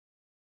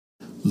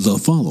The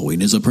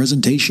following is a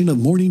presentation of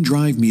Morning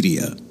Drive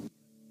Media.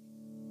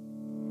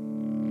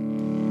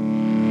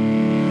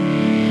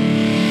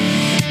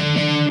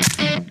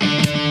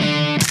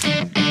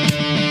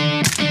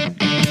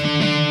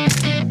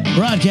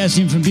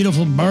 Broadcasting from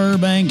beautiful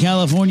Burbank,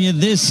 California,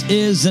 this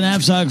is the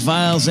Knapsack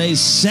Files, a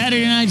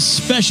Saturday night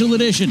special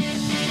edition.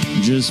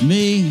 Just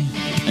me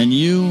and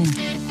you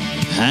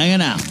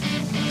hanging out,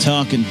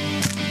 talking,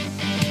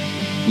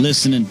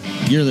 listening.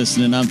 You're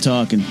listening, I'm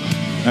talking.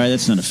 All right,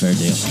 that's not a fair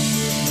deal.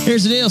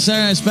 Here's the deal.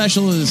 Saturday Night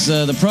Special is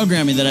the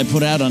programming that I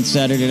put out on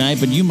Saturday night,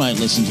 but you might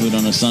listen to it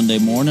on a Sunday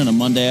morning, a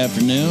Monday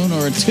afternoon,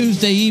 or a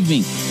Tuesday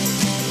evening.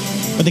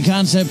 But the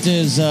concept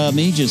is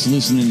me just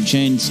loosening the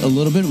chains a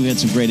little bit. We had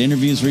some great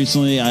interviews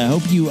recently. I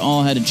hope you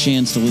all had a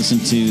chance to listen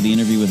to the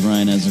interview with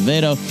Ryan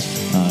Azevedo,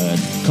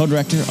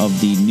 co-director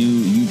of the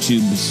new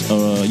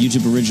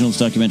YouTube Originals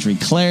documentary,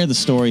 Claire, the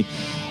story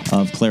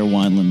of Claire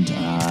Wineland.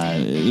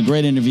 A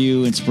great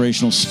interview,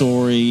 inspirational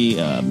story.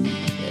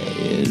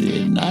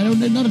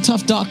 Not a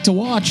tough doc to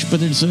watch,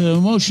 but it's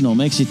emotional,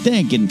 makes you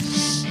think, and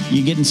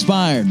you get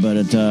inspired. But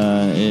it's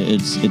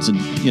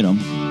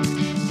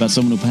about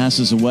someone who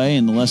passes away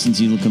and the lessons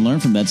you can learn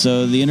from that.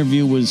 So the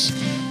interview was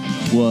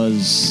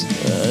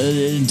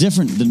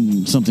different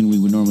than something we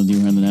would normally do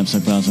here on the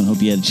Knapsack Files. I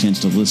hope you had a chance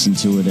to listen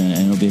to it, and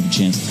I hope you had a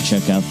chance to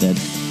check out that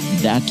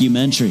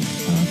documentary,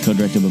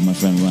 co-directed by my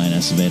friend Ryan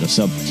Azevedo.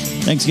 So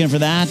thanks again for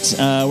that.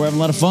 We're having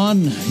a lot of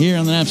fun here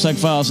on the Knapsack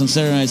Files on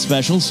Saturday Night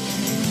Specials.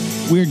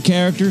 Weird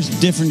characters,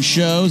 different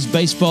shows,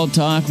 baseball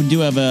talk. We do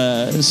have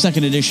a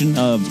second edition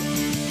of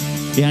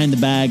Behind the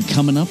Bag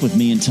coming up with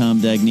me and Tom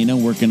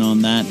Dagnino, working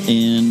on that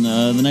in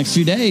the next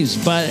few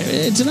days. But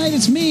tonight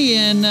it's me,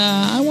 and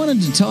I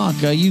wanted to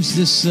talk. I use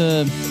this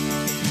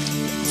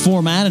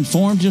format and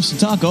form just to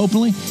talk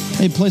openly.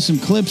 They play some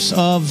clips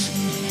of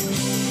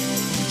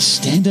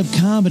stand-up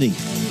comedy.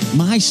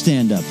 My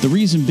stand-up. The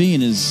reason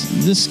being is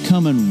this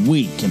coming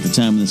week, at the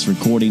time of this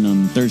recording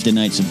on Thursday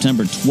night,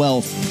 September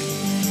 12th,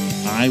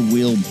 I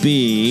will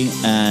be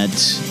at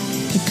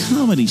the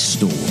Comedy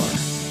Store,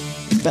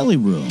 the Belly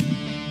Room,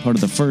 part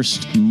of the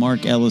first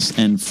Mark Ellis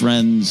and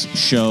Friends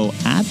show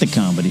at the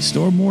Comedy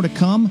Store. More to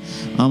come.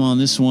 I'm on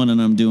this one,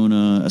 and I'm doing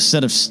a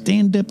set of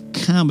stand-up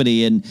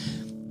comedy. And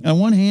on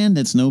one hand,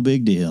 that's no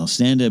big deal.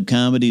 Stand-up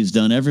comedy is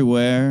done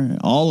everywhere,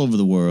 all over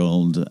the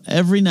world,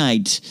 every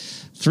night,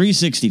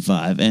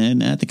 365.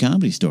 And at the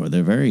Comedy Store,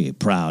 they're very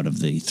proud of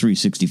the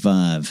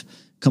 365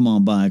 come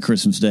on by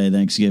Christmas Day,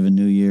 Thanksgiving,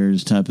 New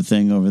Year's type of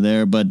thing over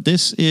there. But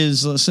this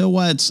is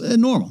why it's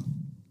normal.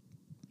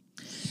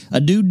 A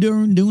dude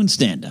doing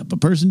stand-up, a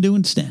person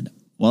doing stand-up.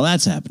 Well,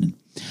 that's happening.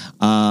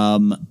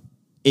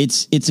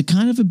 It's a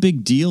kind of a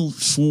big deal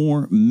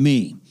for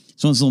me.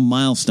 It's one of those little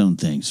milestone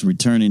things,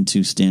 returning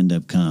to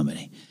stand-up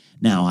comedy.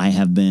 Now, I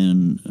have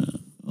been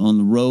on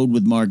the road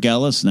with Mark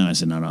Ellis. Now, I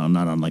said, no, I'm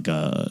not on like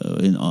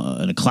in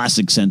a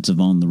classic sense of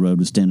on the road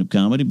with stand-up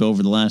comedy, but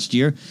over the last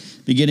year,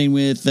 beginning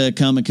with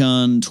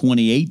Comic-Con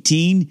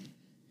 2018,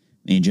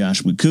 me and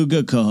Josh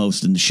McCouga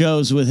co-hosting the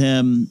shows with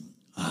him.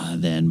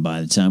 Then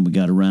by the time we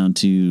got around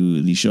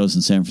to the shows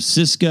in San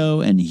Francisco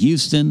and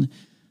Houston,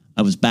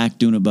 I was back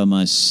doing it by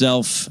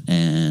myself,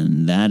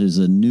 and that is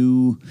a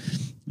new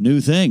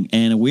thing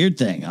and a weird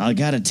thing. I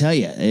got to tell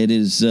you, it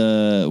is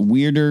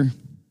weirder.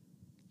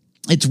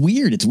 It's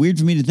weird. It's weird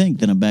for me to think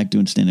that I'm back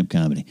doing stand-up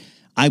comedy.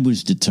 I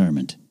was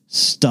determined,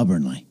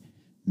 stubbornly,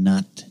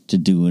 not to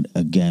do it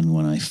again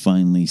when I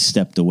finally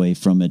stepped away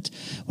from it,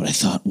 what I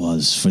thought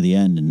was for the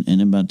end. And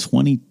in about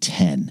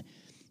 2010,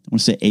 I want to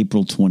say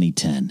April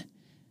 2010,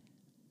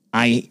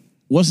 I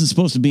wasn't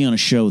supposed to be on a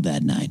show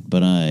that night,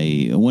 but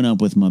I went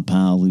up with my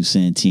pal Lou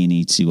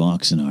Santini to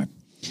Oxnard.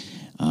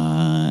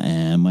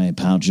 And my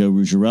pal Joe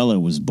Ruggiero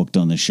was booked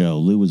on the show.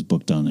 Lou was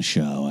booked on the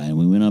show. And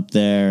we went up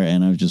there,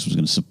 and I was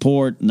going to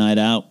support, night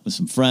out with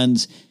some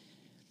friends.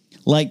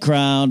 Light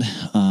crowd.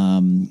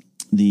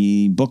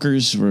 The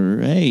bookers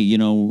were, hey, you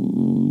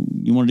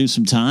want to do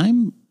some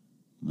time?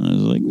 I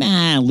was like,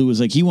 nah. Lou was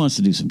like, he wants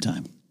to do some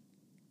time.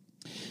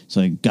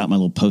 So I got my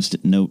little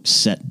Post-it note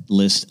set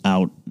list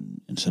out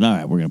and said, all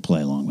right, we're going to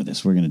play along with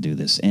this. We're going to do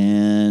this.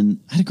 And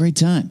I had a great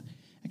time.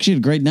 Actually,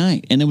 had a great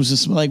night. And it was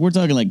just like, we're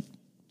talking like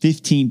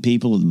 15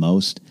 people at the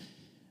most.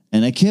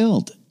 And I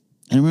killed.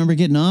 And I remember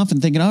getting off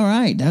and thinking, all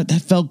right, that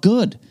felt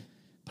good.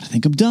 But I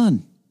think I'm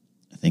done.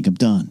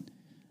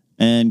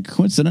 And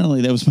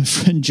coincidentally, that was my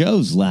friend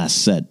Joe's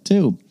last set,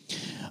 too,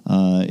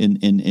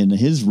 in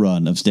his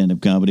run of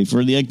stand-up comedy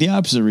for the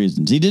opposite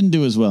reasons. He didn't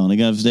do as well. And he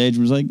got off stage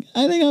and was like,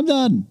 I think I'm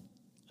done.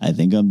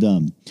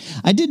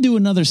 I did do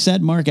another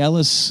set. Mark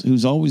Ellis,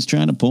 who's always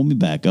trying to pull me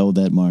back. Oh,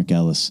 that Mark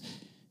Ellis.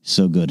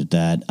 So good at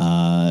that.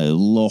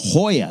 La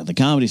Jolla, the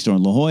Comedy Store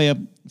in La Jolla,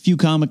 a few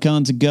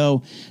Comic-Cons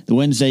ago. The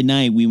Wednesday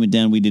night, we went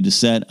down, we did a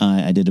set.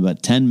 I did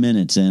about 10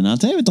 minutes, and I'll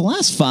tell you what, the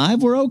last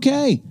 5 were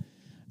okay.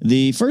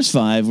 The first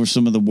 5 were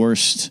some of the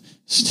worst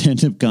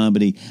stand-up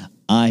comedy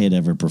I had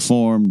ever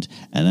performed,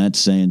 and that's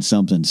saying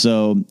something.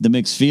 So the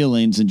mixed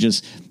feelings and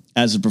just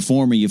as a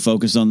performer, you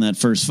focus on that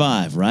first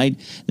 5, right?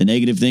 The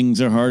negative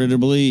things are harder to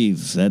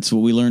believe. That's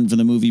what we learned from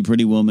the movie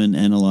Pretty Woman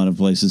and a lot of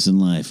places in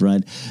life,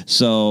 right?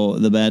 So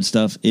the bad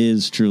stuff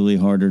is truly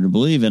harder to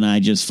believe. And I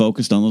just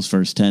focused on those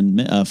first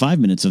 5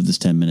 minutes of this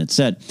 10-minute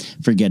set,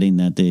 forgetting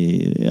that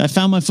I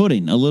found my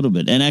footing a little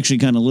bit. And actually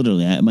kind of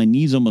literally, my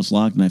knees almost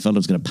locked and I felt I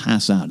was going to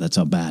pass out. That's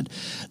how bad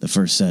the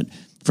first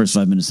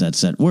 5 minutes of that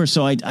set were.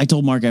 So I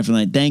told Mark after the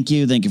night, thank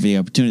you for the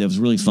opportunity. That was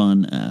really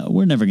fun.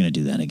 We're never going to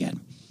do that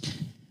again.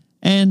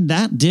 And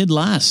that did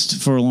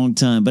last for a long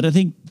time. But I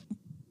think,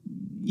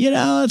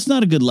 it's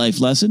not a good life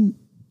lesson.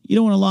 You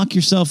don't want to lock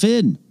yourself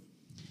in.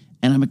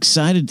 And I'm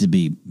excited to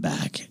be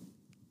back.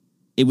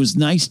 It was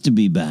nice to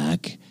be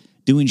back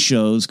doing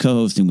shows,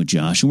 co-hosting with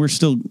Josh. And we're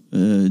still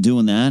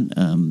doing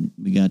that.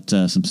 We got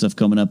some stuff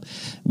coming up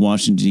in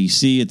Washington,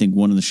 D.C. I think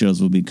one of the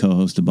shows will be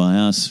co-hosted by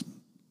us.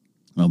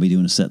 I'll be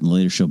doing a set in the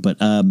later show. But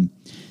don't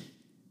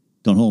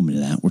hold me to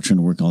that. We're trying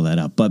to work all that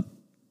out. But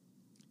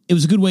it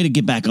was a good way to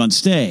get back on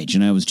stage.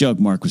 And I was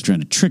joking, Mark was trying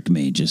to trick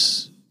me,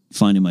 just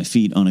finding my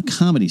feet on a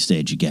comedy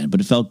stage again. But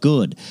it felt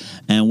good.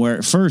 And where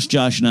at first,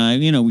 Josh and I,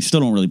 we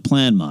still don't really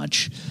plan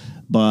much,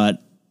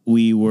 but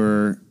we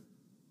were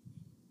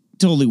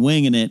totally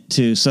winging it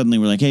to suddenly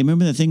we're like, hey,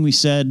 remember that thing we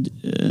said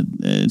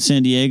in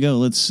San Diego?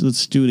 Let's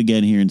do it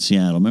again here in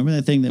Seattle. Remember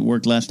that thing that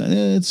worked last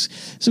time?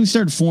 So we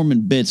started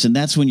forming bits, and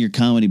that's when your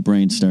comedy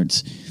brain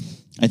starts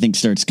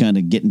kind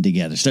of getting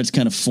together, starts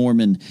kind of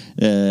forming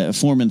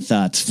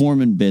thoughts,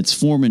 forming bits,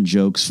 forming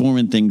jokes,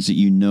 forming things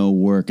that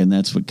work, and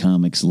that's what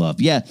comics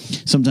love. Yeah,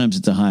 sometimes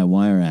it's a high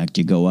wire act.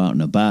 You go out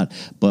and about,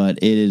 but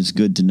it is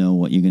good to know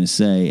what you're going to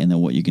say and then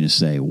what you're going to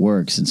say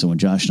works. And so when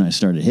Josh and I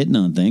started hitting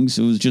on things,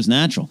 it was just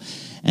natural.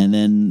 And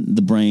then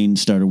the brain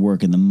started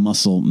working, the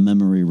muscle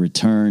memory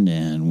returned,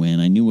 and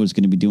when I knew I was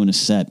going to be doing a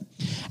set,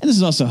 and this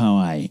is also how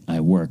I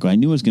work. I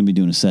knew I was going to be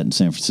doing a set in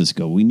San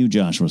Francisco. We knew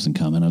Josh wasn't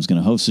coming. I was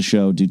going to host the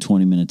show, do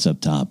 20 minutes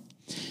up top.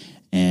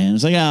 And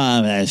it's like,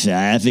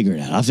 I figure it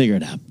out. I'll figure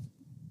it out.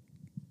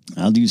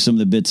 I'll do some of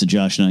the bits that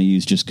Josh and I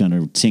use, just kind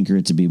of tinker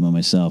it to be by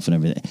myself and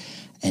everything.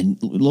 And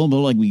lo and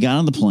behold, we got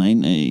on the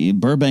plane,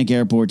 Burbank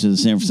Airport to the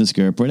San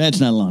Francisco airport. That's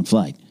not a long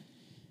flight.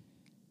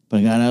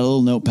 But I got out a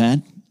little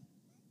notepad,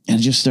 and I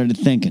just started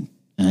thinking,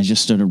 and I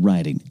just started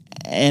writing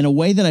in a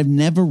way that I've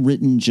never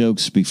written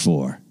jokes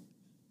before.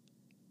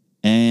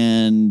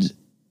 And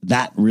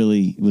that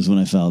really was when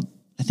I felt,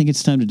 I think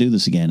it's time to do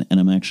this again, and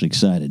I'm actually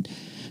excited.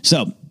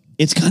 So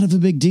it's kind of a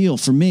big deal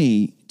for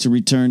me to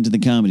return to the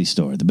Comedy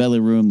Store. The Belly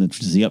Room,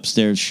 there's the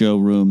upstairs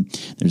showroom,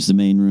 there's the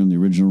main room, the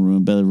original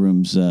room. Belly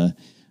Room's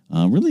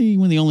really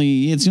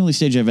it's the only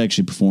stage I've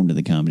actually performed at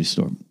the Comedy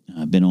Store.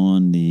 I've been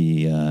on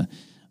the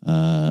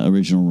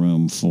original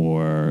room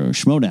for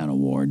Schmodown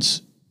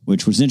Awards,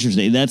 which was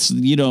interesting. That's,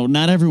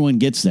 not everyone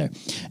gets there.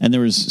 And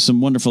there was some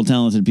wonderful,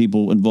 talented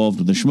people involved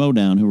with the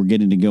Schmodown who were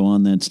getting to go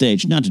on that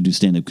stage, not to do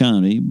stand-up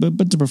comedy,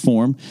 but to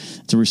perform,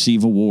 to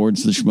receive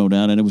awards, the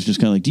Schmodown. And it was just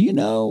kind of like, do you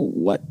know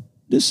what?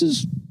 This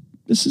is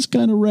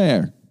kind of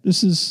rare.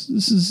 This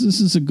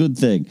is a good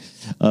thing,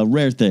 a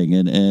rare thing.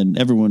 And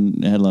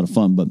everyone had a lot of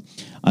fun. But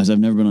I've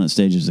never been on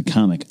stage as a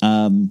comic.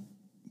 I'm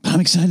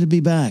excited to be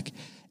back.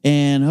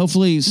 And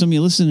hopefully some of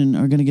you listening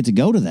are going to get to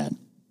go to that.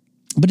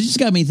 But it just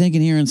got me thinking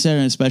here on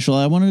Saturday Night Special.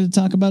 I wanted to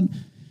talk about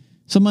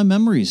some of my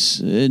memories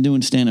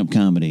doing stand-up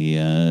comedy,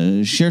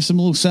 share some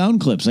little sound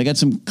clips. I got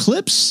some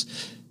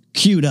clips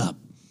queued up.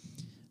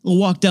 A little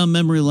walk down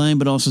memory lane,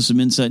 but also some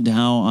insight into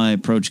how I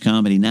approach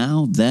comedy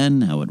now,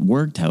 then, how it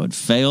worked, how it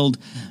failed,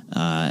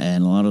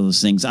 and a lot of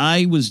those things.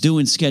 I was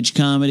doing sketch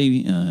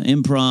comedy,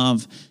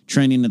 improv,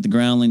 training at the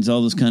Groundlings,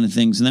 all those kind of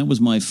things, and that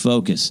was my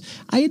focus.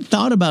 I had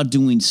thought about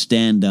doing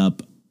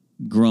stand-up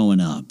growing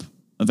up.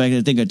 In fact,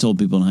 I think I told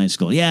people in high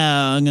school,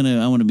 I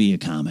want to be a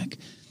comic.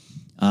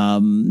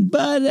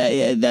 But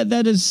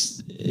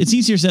it's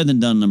easier said than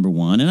done, number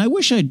one. And I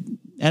wish I'd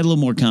had a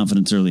little more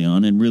confidence early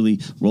on and really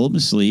roll up my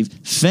sleeve,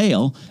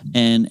 fail,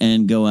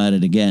 and go at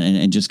it again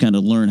and just kind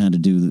of learn how to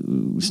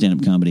do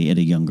stand-up comedy at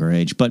a younger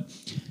age. But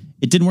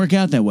it didn't work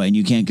out that way, and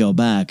you can't go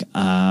back.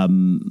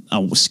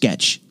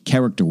 Sketch,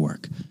 character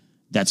work.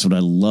 That's what I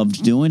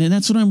loved doing, and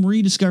that's what I'm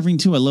rediscovering,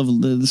 too. I love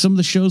some of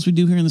the shows we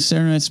do here in the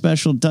Saturday Night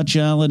Special, Dutch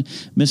Allen,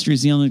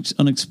 Mysteries the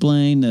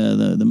Unexplained,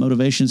 the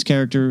Motivations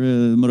character,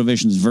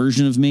 Motivations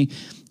version of me.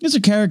 These are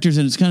characters,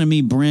 and it's kind of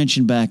me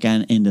branching back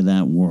into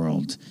that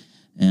world,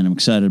 and I'm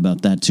excited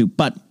about that, too.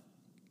 But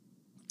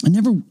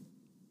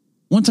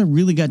once I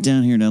really got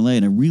down here in L.A.,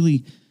 and I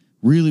really,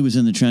 really was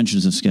in the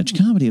trenches of sketch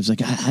comedy, I was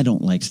like, I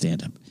don't like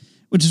stand-up.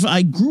 Which is,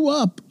 I grew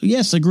up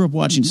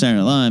watching Saturday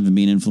Night Live and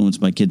being influenced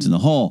by Kids in the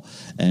Hall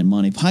and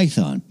Monty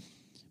Python.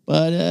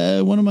 But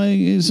some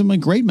of my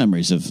great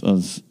memories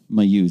of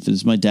my youth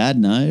is my dad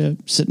and I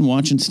sitting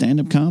watching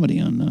stand-up comedy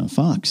on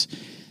Fox.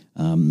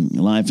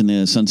 Live from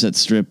the Sunset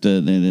Strip, they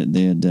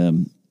had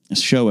a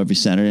show every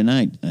Saturday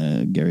night.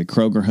 Gary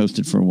Kroger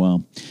hosted for a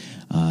while.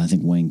 I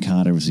think Wayne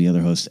Cotter was the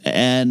other host.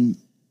 And,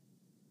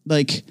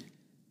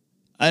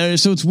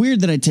 So it's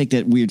weird that I take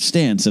that weird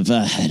stance of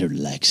I don't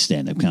like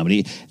stand-up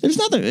comedy. There's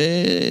nothing.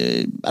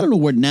 I don't know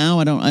where now.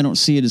 I don't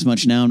see it as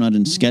much now. Not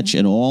in sketch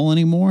at all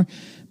anymore.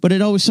 But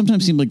it always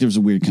sometimes seemed like there was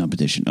a weird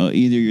competition.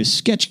 Either you're a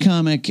sketch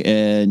comic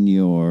and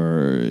you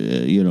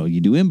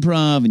do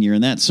improv and you're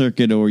in that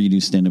circuit, or you do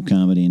stand-up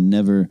comedy, and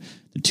never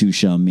the two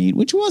shall meet,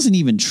 which wasn't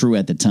even true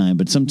at the time.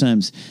 But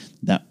sometimes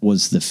that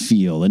was the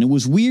feel. And it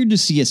was weird to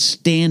see a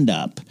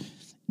stand-up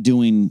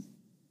doing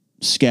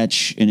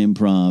sketch and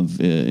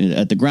improv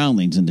at the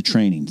Groundlings and the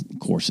training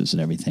courses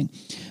and everything.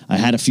 I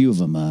had a few of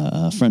them,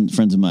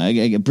 friends of mine,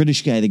 a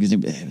British guy, I think his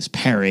name was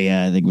Perry,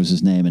 I think was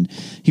his name, and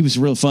he was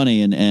real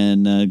funny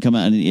and come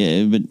out,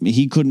 but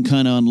he couldn't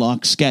kind of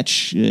unlock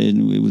sketch,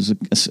 and it was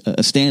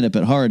a stand-up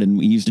at heart, and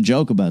we used to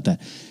joke about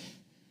that.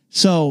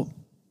 So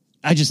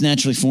I just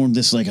naturally formed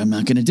this, like, I'm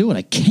not going to do it.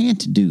 I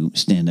can't do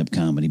stand-up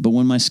comedy. But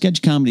when my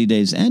sketch comedy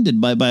days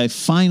ended, by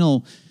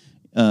final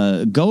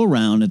go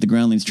around at the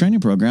Groundlings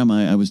training program,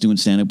 I was doing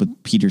stand up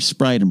with Peter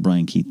Sprite and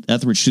Brian Keith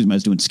Etheridge. I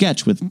was doing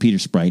sketch with Peter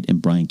Sprite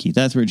and Brian Keith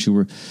Etheridge, who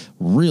were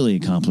really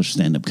accomplished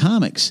stand up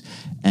comics.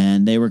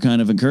 And they were kind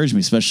of encouraging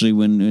me, especially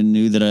when I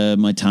knew that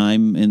my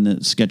time in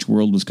the sketch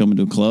world was coming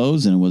to a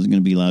close and I wasn't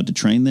going to be allowed to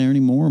train there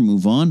anymore or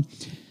move on.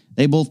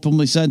 They both pulled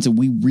me aside and said,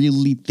 we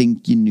really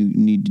think you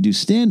need to do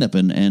stand up.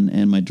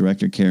 And my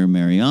director, Karen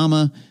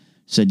Mariyama,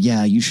 said,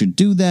 yeah, you should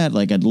do that.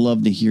 Like, I'd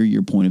love to hear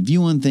your point of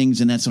view on things.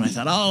 And that's when I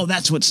thought, oh,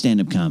 that's what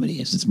stand-up comedy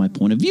is. It's my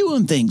point of view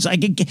on things.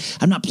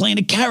 I'm not playing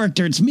a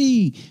character. It's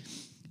me.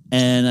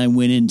 And I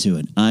went into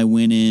it. I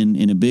went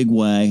in a big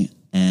way.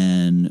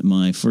 And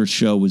my first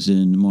show was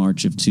in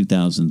March of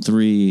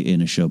 2003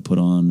 in a show put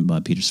on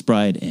by Peter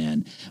Sprite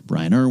and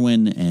Brian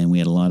Irwin. And we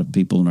had a lot of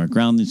people in our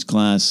Groundlings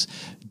class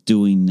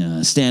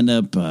doing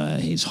stand-up.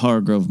 Hayes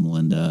Hargrove,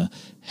 Melinda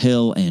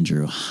Hill,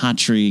 Andrew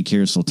Hotry,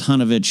 Kira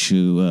Sultanovich,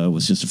 who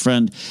was just a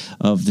friend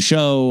of the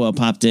show,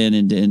 popped in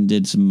and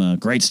did some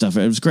great stuff.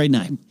 It was a great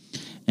night,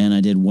 and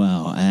I did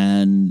well.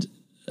 And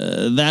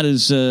that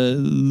is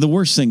the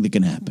worst thing that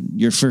can happen.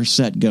 Your first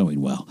set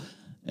going well,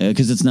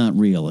 because it's not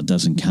real. It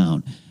doesn't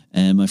count.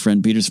 And my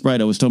friend Peter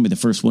Sprite always told me the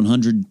first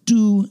 100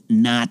 do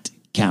not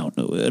count.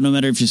 No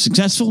matter if you're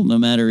successful, no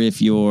matter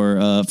if you're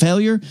a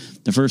failure,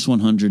 the first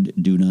 100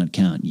 do not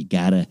count. You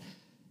gotta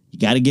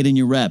get in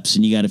your reps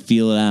and you got to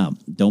feel it out.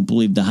 Don't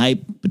believe the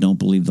hype, but don't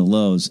believe the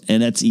lows.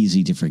 And that's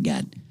easy to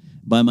forget.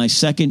 By my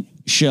second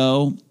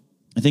show,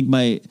 I think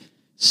my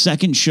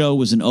second show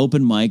was an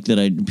open mic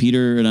that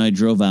Peter and I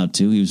drove out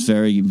to. He was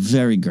very,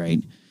 very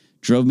great.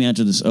 Drove me out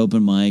to this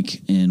open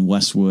mic in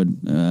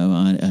Westwood.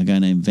 A guy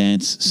named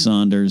Vance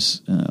Saunders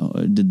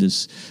did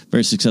this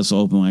very successful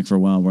open mic for a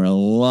while where a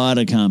lot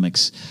of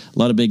comics, a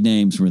lot of big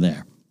names were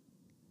there.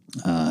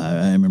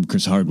 I remember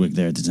Chris Hardwick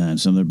there at the time,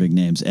 some of their big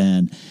names.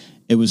 And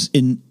it was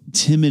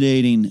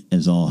intimidating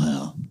as all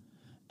hell.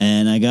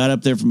 And I got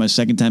up there for my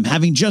second time,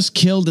 having just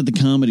killed at the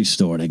Comedy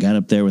Store. And I got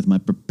up there with my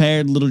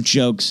prepared little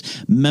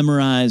jokes,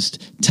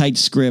 memorized, tight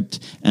script,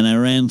 and I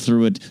ran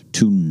through it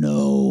to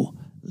no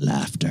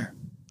laughter.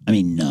 I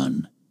mean,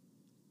 none.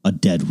 A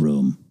dead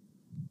room.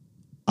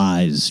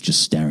 Eyes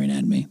just staring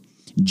at me.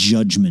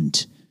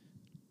 Judgment.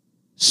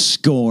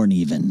 Scorn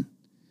even.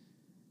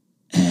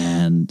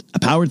 And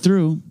I powered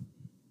through.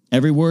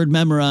 Every word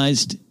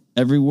memorized.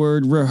 Every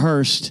word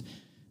rehearsed.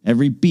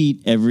 Every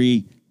beat.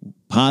 Every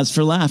pause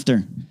for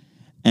laughter.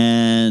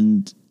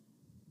 And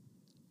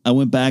I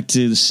went back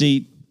to the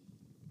seat.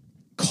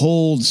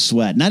 Cold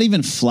sweat. Not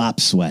even flop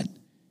sweat.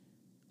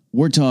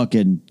 We're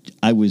talking,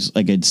 I was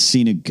like I'd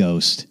seen a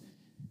ghost.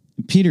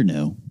 Peter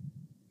knew.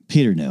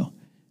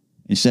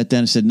 He sat down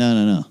and said,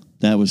 no.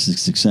 That was a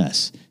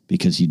success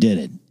because you did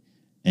it.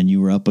 And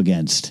you were up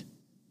against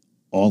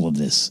all of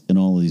this and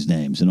all of these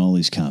names and all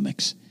these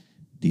comics,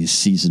 these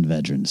seasoned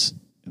veterans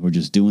who were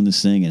just doing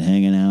this thing and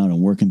hanging out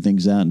and working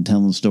things out and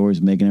telling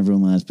stories, making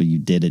everyone laugh. But you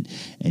did it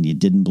and you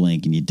didn't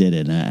blink and you did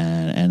it.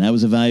 And that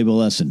was a valuable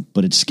lesson,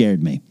 but it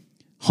scared me,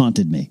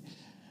 haunted me.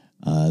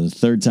 The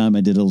third time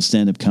I did a little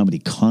stand-up comedy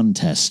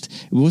contest.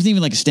 It wasn't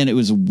even like a stand-up. It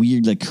was a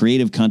weird, like,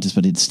 creative contest,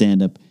 but I did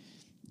stand-up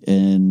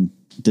and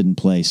didn't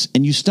place.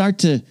 And you start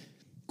to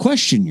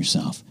question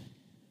yourself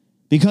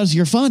because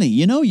you're funny.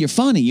 You know you're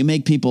funny. You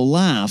make people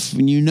laugh,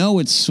 and you know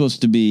it's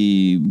supposed to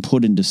be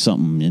put into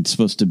something. It's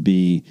supposed to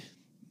be,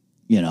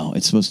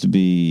 it's supposed to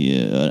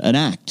be an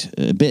act,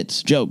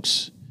 bits,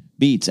 jokes,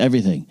 beats,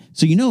 everything.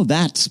 So you know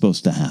that's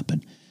supposed to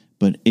happen.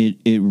 But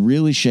it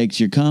really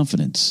shakes your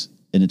confidence.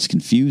 And it's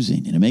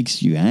confusing, and it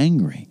makes you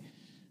angry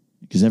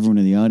because everyone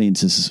in the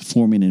audience is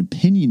forming an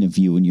opinion of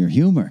you and your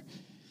humor,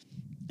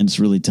 and it's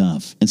really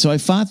tough. And so I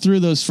fought through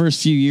those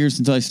first few years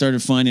until I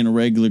started finding a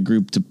regular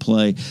group to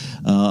play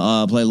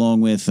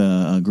along with,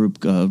 a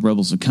group,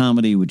 Rebels of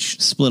Comedy,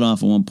 which split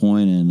off at one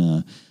point, and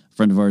a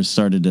friend of ours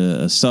started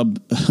a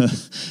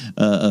subgroup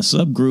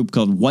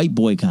called White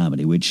Boy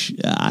Comedy, which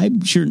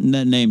I'm sure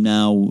that name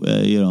now,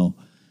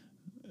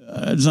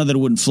 it's not that it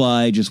wouldn't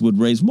fly, just would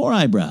raise more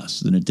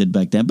eyebrows than it did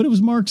back then. But it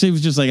was Mark. He was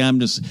just like, I'm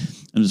this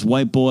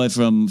white boy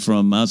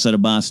from outside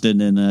of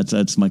Boston, and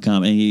that's my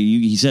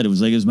comedy. He said it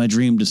was my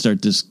dream to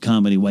start this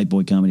white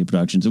boy comedy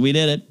production. So we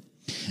did it.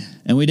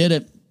 And we did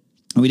it.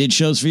 We did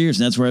shows for years,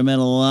 and that's where I met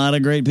a lot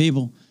of great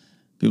people.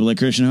 People like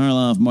Christian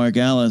Harloff, Mark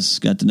Ellis,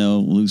 got to know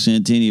Lou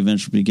Santini,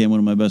 eventually became one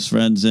of my best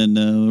friends and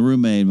a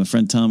roommate, my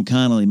friend Tom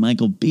Connolly,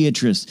 Michael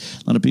Beatrice.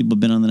 A lot of people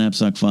have been on the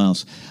Knapsack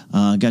Files.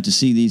 Got to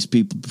see these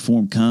people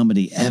perform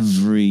comedy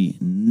every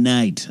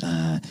night.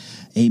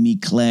 Amy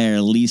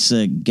Claire,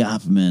 Lisa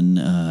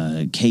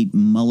Goffman, Kate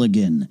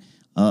Mulligan.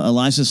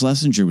 Eliza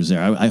Schlesinger was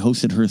there. I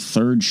hosted her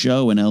third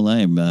show in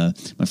L.A. My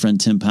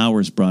friend Tim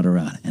Powers brought her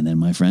out, and then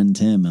my friend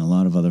Tim and a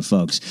lot of other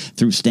folks.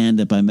 Through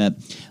stand-up, I met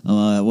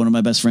one of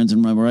my best friends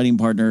and my writing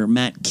partner,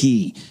 Matt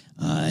Key,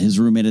 his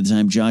roommate at the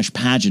time, Josh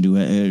Padgett, who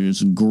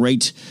has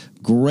great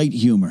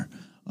humor,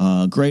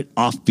 great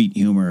offbeat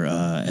humor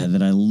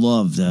that I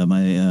loved.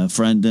 My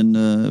friend and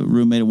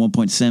roommate at one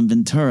point, Sam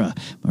Ventura.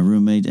 My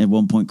roommate at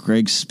one point,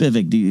 Craig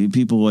Spivak. The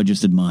people who I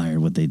just admired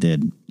what they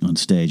did on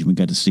stage. We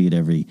got to see it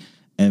every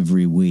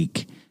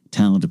week.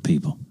 Talented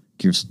people.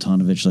 Kirsten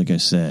Tonovich, like I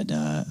said,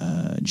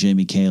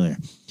 Jamie Kaler,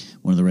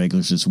 one of the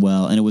regulars as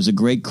well. And it was a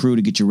great crew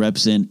to get your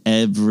reps in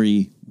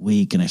every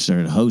week. And I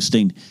started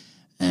hosting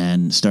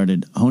and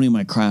started honing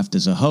my craft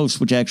as a host,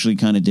 which actually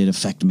kind of did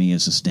affect me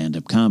as a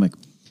stand-up comic.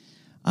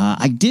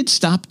 I did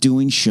stop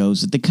doing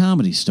shows at the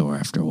Comedy Store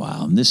after a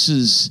while. And this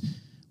is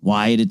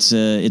why it's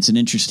an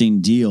interesting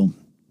deal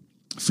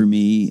for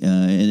me,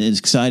 an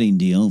exciting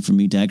deal for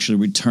me to actually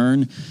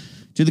return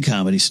to the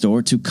Comedy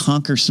Store to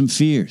conquer some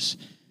fears.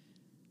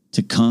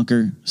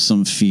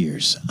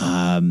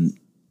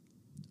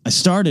 I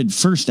started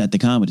first at the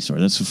Comedy Store.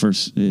 That's the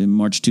first,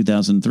 March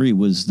 2003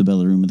 was the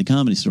Bella Room of the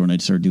Comedy Store, and I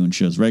started doing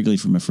shows regularly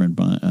for my friend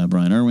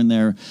Brian Irwin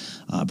there.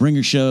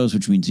 Bringer shows,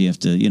 which means you have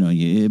to,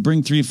 you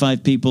bring 3 to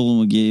 5 people,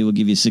 and we'll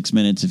give you 6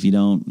 minutes. If you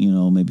don't,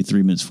 maybe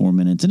 3 minutes, 4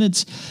 minutes. And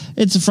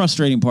it's a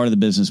frustrating part of the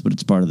business, but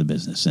it's part of the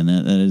business, and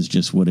that is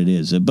just what it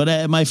is.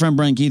 But my friend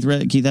Brian Keith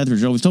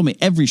Etheridge always told me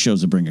every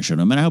show's a bringer show.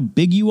 No matter how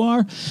big you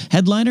are,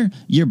 headliner,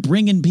 you're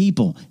bringing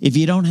people. If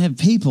you don't have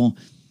people,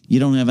 you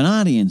don't have an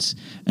audience,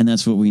 and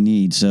that's what we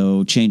need.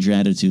 So change your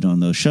attitude on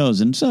those shows.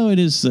 And so it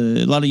is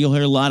you'll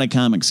hear a lot of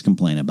comics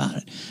complain about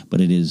it,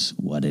 but it is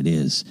what it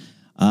is.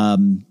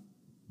 And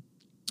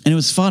it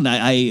was fun.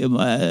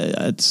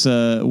 It's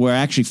where I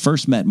actually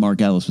first met Mark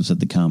Ellis was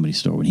at the Comedy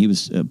Store when he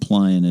was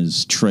plying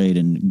his trade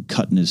and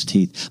cutting his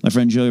teeth. My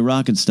friend Joey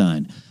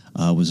Rockenstein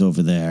was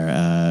over there.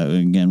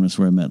 Again, that's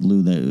where I met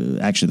Lou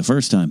actually the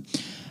first time.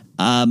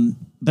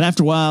 But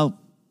after a while,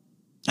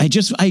 I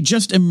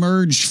just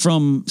emerged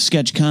from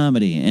sketch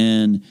comedy,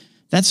 and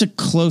that's a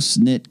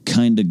close-knit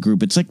kind of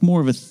group. It's like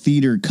more of a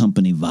theater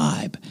company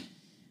vibe.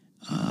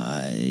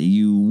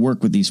 You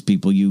work with these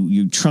people.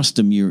 You trust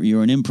them.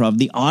 You're an improv.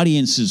 The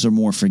audiences are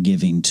more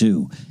forgiving,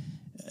 too.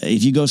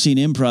 If you go see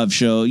an improv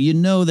show, you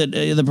know that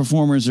the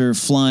performers are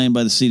flying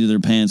by the seat of their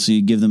pants, so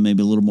you give them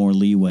maybe a little more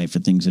leeway for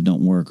things that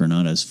don't work or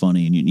not as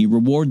funny, and you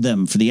reward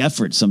them for the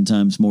effort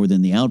sometimes more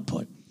than the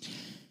output.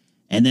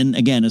 And then,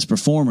 again, as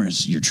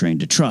performers, you're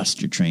trained to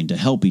trust. You're trained to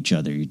help each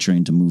other. You're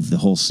trained to move the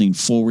whole scene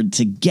forward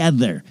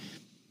together.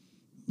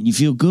 And you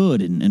feel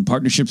good, and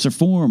partnerships are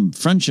formed.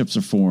 Friendships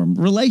are formed.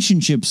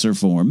 Relationships are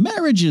formed.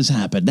 Marriages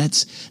happen.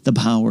 That's the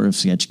power of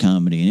sketch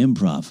comedy and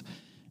improv.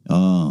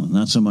 Oh,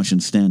 not so much in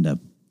stand-up,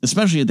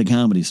 especially at the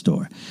Comedy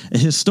Store. A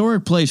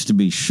historic place, to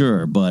be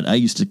sure, but I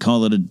used to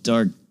call it a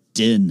dark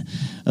den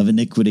of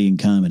iniquity and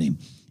comedy.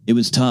 It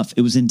was tough.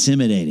 It was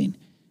intimidating.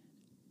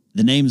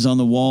 The names on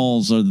the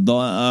walls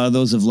are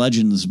those of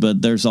legends,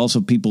 but there's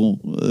also people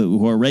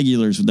who are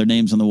regulars with their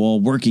names on the wall,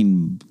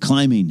 working,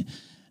 climbing,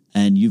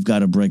 and you've got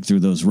to break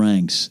through those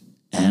ranks.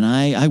 And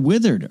I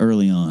withered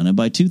early on. And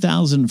by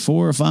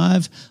 2004 or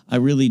 5, I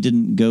really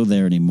didn't go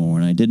there anymore,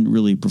 and I didn't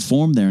really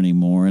perform there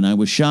anymore, and I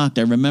was shocked.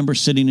 I remember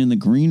sitting in the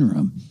green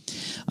room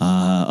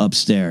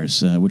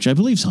upstairs, which I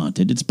believe is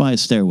haunted. It's by a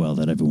stairwell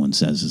that everyone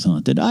says is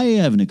haunted. I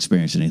haven't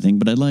experienced anything,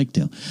 but I'd like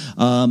to.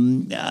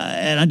 And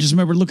I just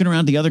remember looking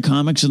around the other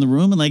comics in the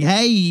room and like,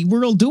 hey,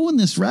 we're all doing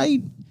this,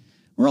 right?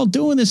 We're all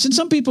doing this. And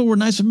some people were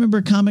nice. I remember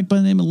a comic by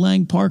the name of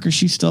Lang Parker.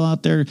 She's still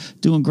out there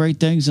doing great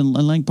things. And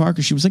Lang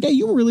Parker, she was like, hey,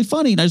 you were really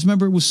funny. And I just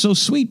remember it was so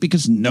sweet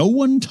because no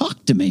one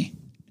talked to me.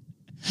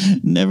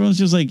 And everyone's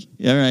just like,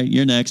 all right,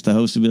 you're next. The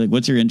host would be like,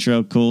 what's your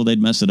intro? Cool. They'd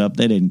mess it up.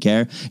 They didn't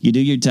care. You do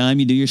your time,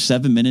 you do your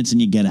 7 minutes,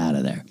 and you get out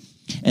of there.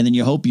 And then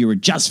you hope you were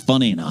just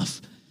funny enough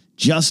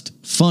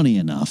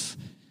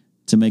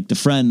to make the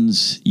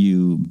friends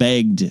you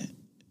begged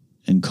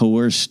and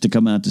coerced to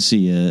come out to see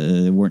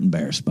you weren't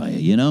embarrassed by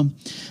you,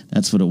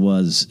 That's what it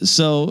was.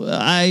 So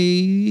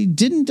I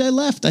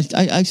left.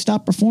 I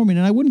stopped performing,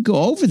 and I wouldn't go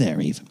over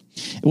there even.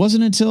 It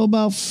wasn't until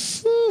about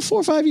 4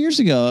 or 5 years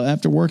ago,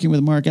 after working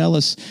with Mark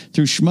Ellis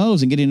through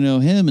Schmoes and getting to know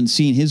him and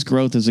seeing his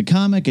growth as a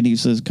comic, and he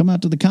says, come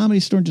out to the Comedy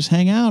Store and just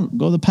hang out,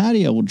 go to the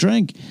patio, we'll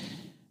drink,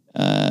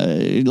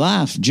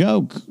 laugh,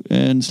 joke,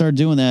 and started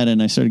doing that,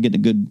 and I started getting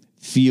a good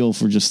feel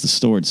for just the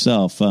store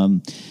itself.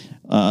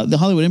 The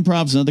Hollywood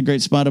Improv is another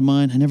great spot of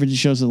mine. I never did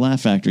shows at the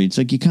Laugh Factory. It's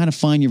like you kind of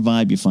find your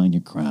vibe, you find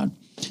your crowd.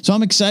 So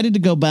I'm excited to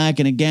go back,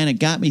 and again, it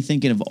got me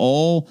thinking of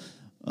all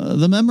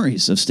the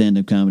memories of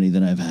stand-up comedy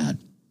that I've had.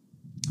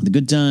 The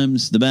good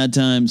times, the bad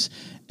times,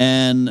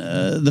 and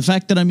the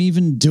fact that I'm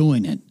even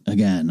doing it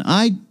again.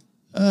 I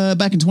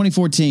back in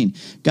 2014,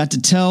 got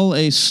to tell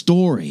a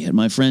story at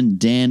my friend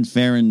Dan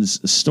Farron's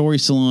Story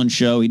Salon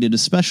show. He did a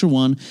special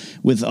one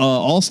with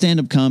all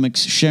stand-up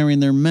comics sharing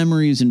their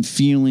memories and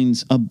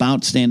feelings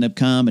about stand-up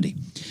comedy.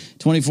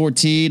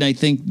 2014, I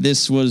think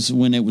this was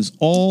when it was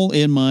all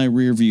in my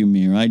rearview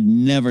mirror. I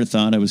never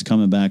thought I was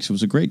coming back, so it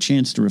was a great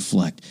chance to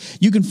reflect.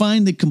 You can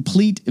find the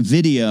complete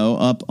video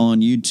up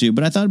on YouTube,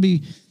 but I thought it'd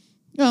be...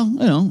 Well,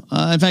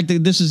 in fact,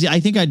 I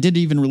think I did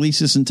even release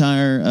this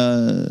entire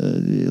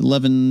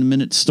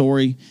 11-minute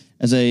story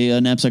as a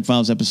Knapsack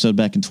Files episode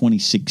back in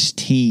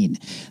 2016,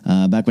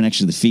 back when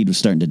actually the feed was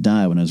starting to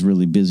die, when I was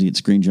really busy at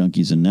Screen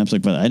Junkies and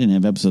Knapsack Files. I didn't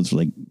have episodes for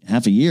like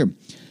half a year.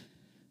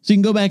 So you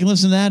can go back and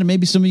listen to that, and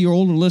maybe some of your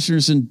older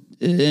listeners and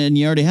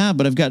you already have,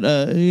 but I've got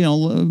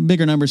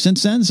bigger numbers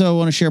since then, so I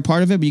want to share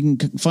part of it. But you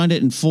can find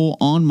it in full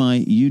on my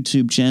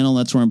YouTube channel.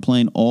 That's where I'm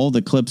playing all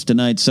the clips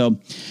tonight. So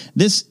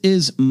this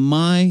is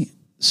my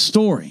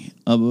story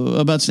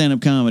about stand-up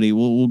comedy.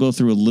 We'll go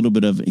through a little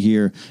bit of it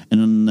here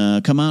and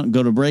then come out and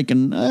go to break.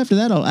 And after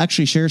that, I'll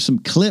actually share some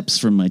clips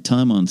from my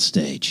time on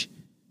stage.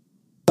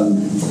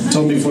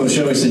 Told me before the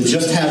show, he said,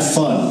 just have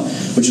fun,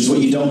 which is what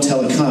you don't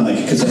tell a comic.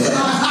 Because if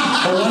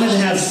I wanted to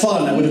have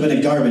fun, I would have been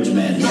a garbage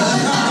man.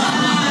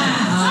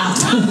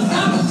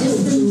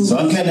 So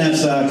I'm Ken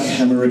Knapsack.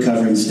 I'm a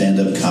recovering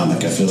stand-up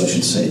comic. I feel I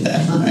should say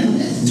that. Right?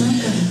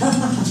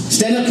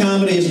 Stand-up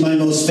comedy is my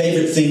most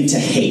favorite thing to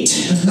hate.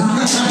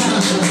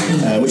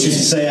 Which is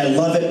to say, I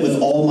love it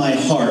with all my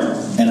heart,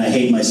 and I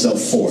hate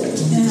myself for it.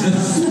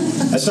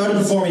 I started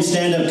performing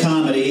stand-up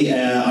comedy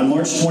on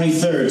March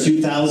 23rd,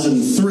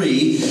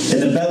 2003, in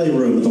the Belly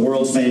Room at the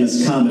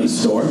world-famous Comedy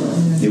Store.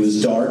 It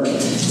was dark,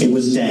 it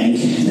was dank,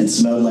 and it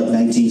smelled like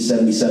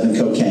 1977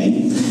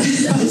 cocaine.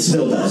 It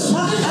still does.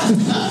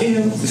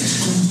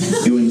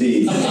 You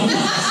indeed.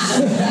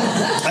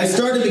 I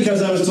started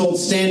because I was told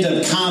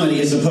stand-up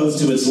comedy, as opposed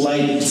to its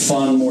light,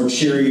 fun, more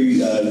cheery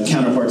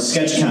counterpart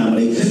sketch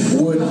comedy,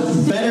 would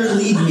better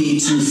lead me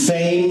to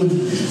fame,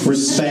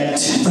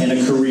 respect, and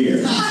a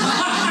career.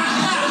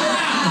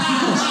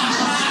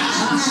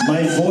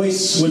 My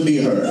voice would be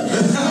heard.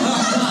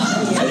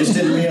 I just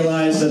didn't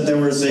realize that there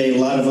was a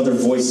lot of other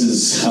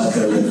voices out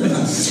there with me.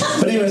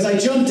 But anyways, I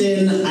jumped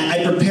in,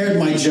 I prepared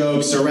my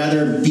jokes, or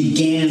rather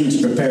began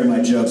to prepare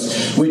my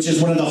jokes, which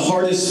is one of the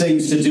hardest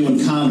things to do in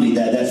comedy,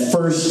 that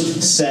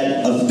first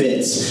set of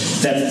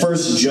bits, that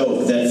first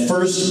joke, that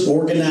first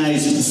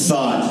organized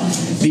thought.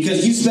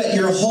 Because you spent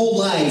your whole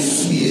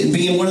life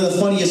being one of the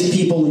funniest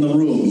people in the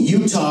room.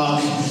 You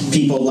talk,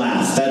 people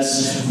laugh.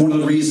 That's one of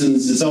the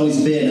reasons it's always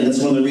been, and that's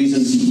one of the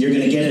reasons you're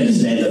going to get into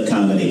stand-up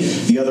comedy.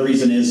 The other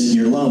reason is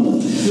you're lonely.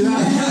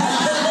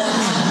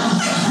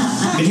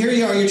 And here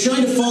you are, you're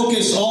trying to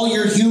focus all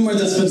your humor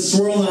that's been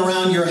swirling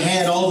around your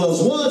head, all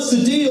those what's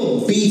the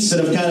deal beats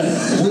that have kind of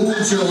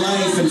ruined your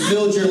life and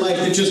filled your life,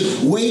 they're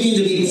just waiting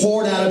to be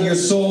poured out of your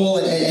soul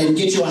and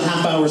get you a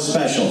half-hour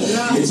special.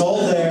 It's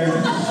all there,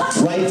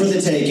 right for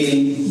the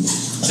taking.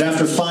 So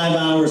after 5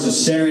 hours of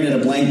staring at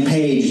a blank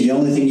page, the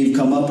only thing you've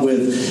come up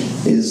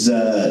with is,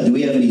 do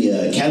we have any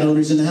cat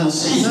owners in the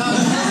house?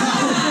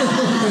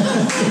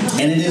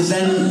 And it is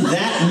then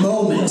that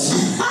moment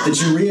that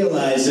you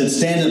realize that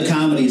stand-up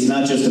comedy is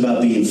not just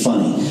about being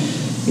funny.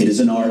 It is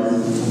an art.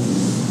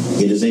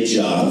 It is a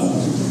job.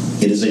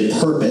 It is a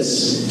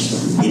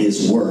purpose. It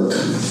is work.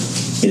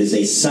 It is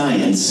a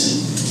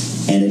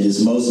science. And it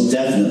is most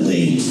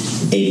definitely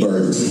a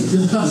burden.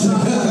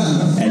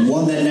 And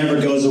one that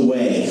never goes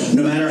away.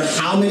 No matter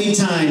how many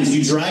times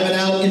you drive it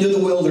out into the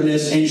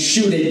wilderness and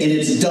shoot it in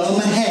its dumb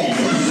head,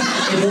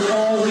 it will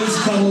always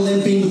come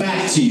limping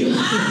back to you.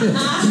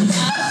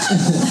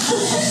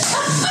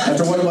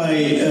 After one of my,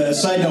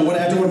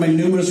 after one of my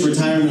numerous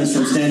retirements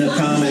from stand-up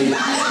comedy,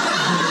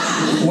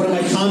 one of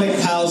my comic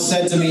pals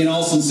said to me in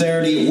all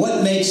sincerity,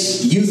 what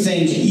makes you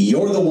think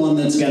you're the one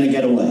that's going to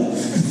get away?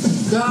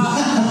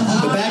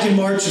 But back in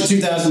March of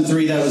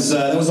 2003, that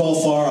was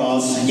all far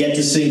off, yet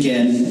to sink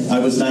in. I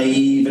was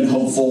naive and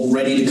hopeful,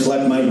 ready to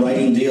collect my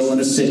writing deal in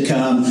a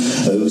sitcom.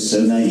 Oh,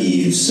 so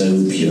naive,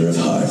 so pure of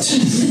heart.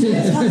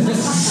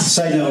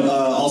 Side note,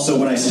 also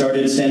when I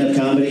started stand-up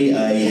comedy,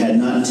 I had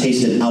not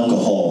tasted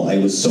alcohol. I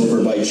was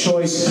sober by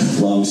choice.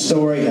 Long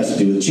story, has to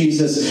do with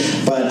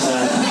Jesus. But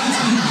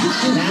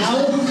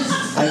now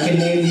I can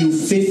name you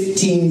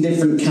 15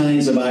 different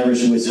kinds of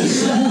Irish whiskey.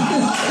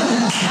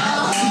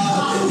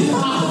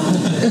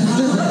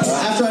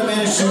 After I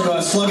managed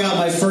to slug out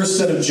my first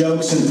set of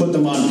jokes and put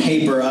them on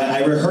paper,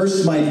 I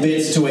rehearsed my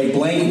bits to a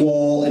blank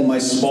wall in my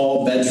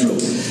small bedroom.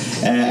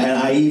 And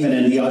I even,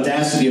 in the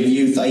audacity of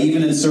youth, I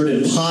even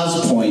inserted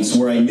pause points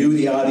where I knew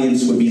the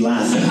audience would be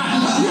laughing.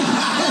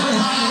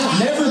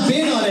 Never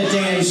been on a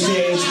damn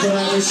stage, but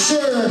I was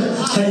sure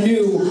I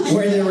knew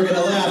where they were going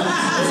to laugh.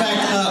 In fact,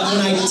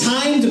 when I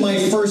timed my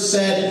first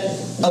set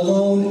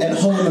alone at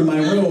home in my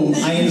room,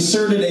 I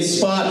inserted a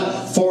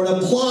spot for an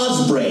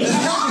applause break.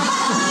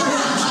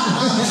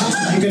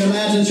 You can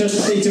imagine,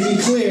 just to be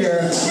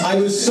clear, I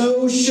was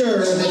so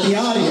sure that the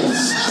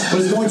audience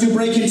was going to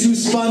break into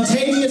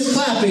spontaneous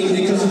clapping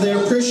because of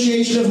their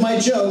appreciation of my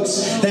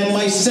jokes, that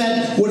my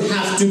set would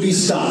have to be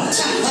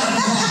stopped.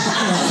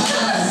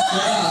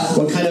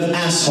 What kind of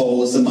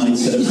asshole is the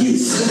mindset of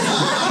youth?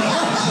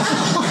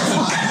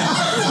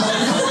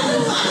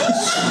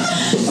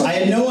 I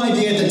had no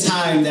idea at the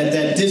time that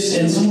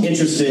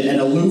disinterested and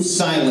aloof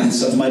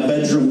silence of my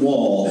bedroom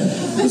wall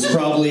was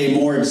probably a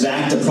more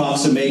exact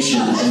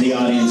approximation of the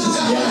audience's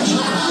reaction.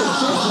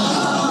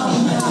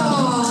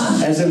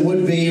 As it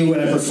would be when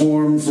I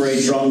performed for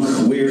a drunk,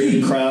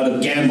 weary crowd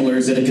of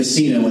gamblers at a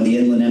casino in the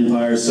Inland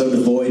Empire, so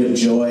devoid of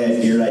joy I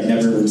feared I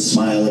never would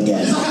smile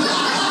again.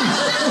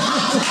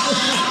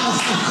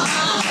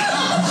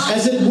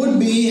 As it would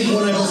be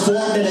when I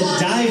performed at a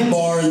dive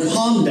bar in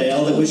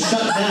Palmdale that was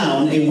shut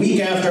down a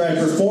week after I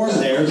performed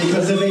there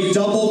because of a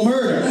double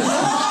murder.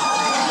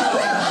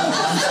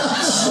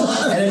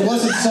 And it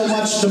wasn't so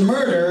much the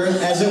murder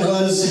as it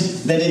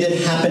was that it had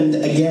happened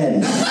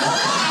again.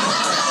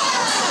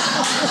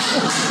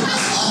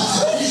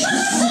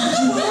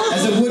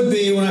 As it would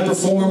be when I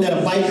performed at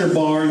a biker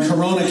bar in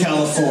Corona,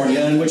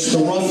 California, in which the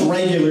rough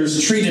regulars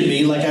treated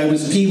me like I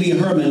was Pee Wee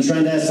Herman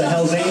trying to ask the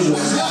Hells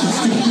Angels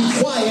to be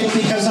quiet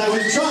because I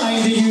was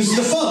trying to use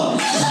the phone.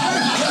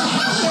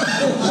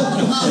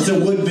 As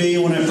it would be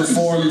when I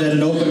performed at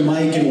an open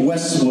mic in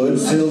Westwood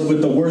filled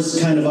with the worst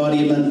kind of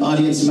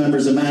audience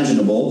members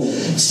imaginable,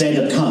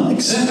 stand-up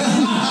comics.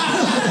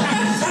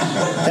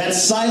 That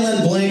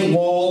silent blank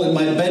wall in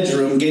my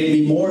bedroom gave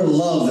me more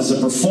love as a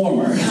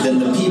performer than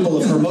the people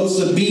of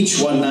Hermosa Beach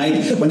one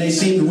night when they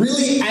seemed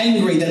really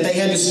angry that they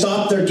had to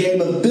stop their game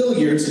of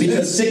billiards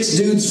because 6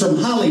 dudes from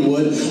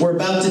Hollywood were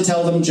about to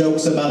tell them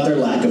jokes about their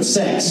lack of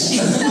sex.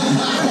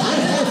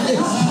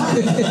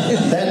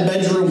 That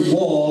bedroom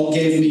wall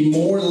gave me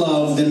more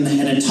love than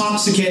an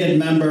intoxicated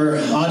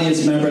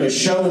audience member at a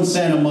show in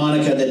Santa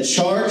Monica that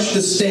charged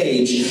the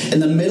stage in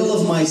the middle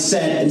of my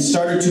set and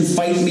started to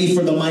fight me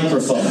for the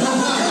microphone.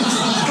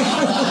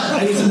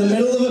 I was in the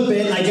middle of a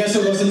bit, and I guess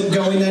it wasn't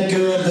going that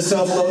good. The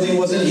self-loathing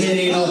wasn't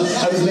hitting.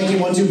 I was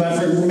making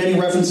many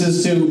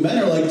references to men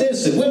are like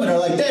this and women are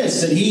like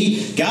this, and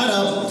he got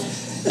up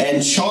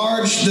and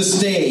charged the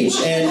stage,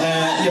 and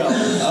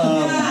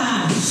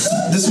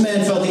this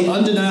man felt the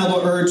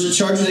undeniable urge to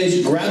charge the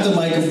stage, grab the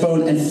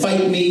microphone, and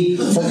fight me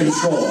for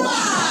control.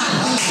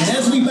 And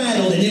as we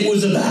battled, and it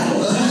was a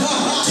battle,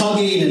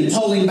 tugging and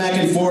pulling back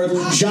and forth,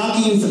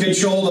 jockeying for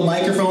control of the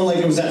microphone like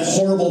it was that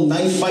horrible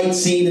knife fight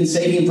scene in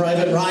Saving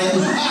Private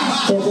Ryan.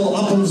 Corporal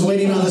Upham's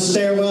waiting on the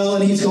stairwell,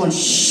 and he's going,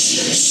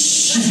 shh,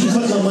 shh,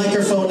 putting the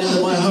microphone into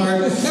my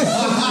heart.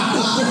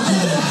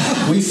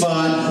 We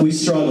fought, we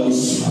struggled,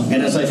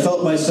 and as I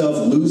felt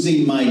myself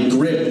losing my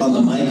grip on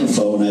the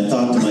microphone, I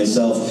thought to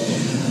myself,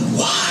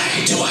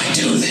 why do I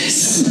do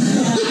this?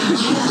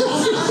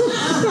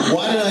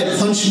 Why did I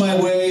punch my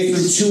way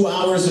through 2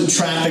 hours of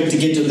traffic to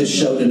get to this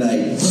show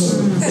tonight?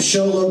 A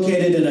show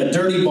located in a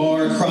dirty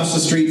bar across the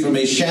street from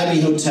a shabby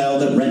hotel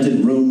that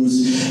rented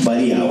rooms by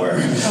the hour.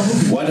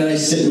 Why did I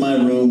sit in my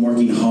room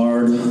working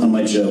hard on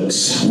my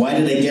jokes? Why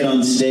did I get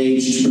on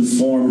stage to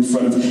perform in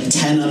front of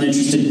 10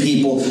 uninterested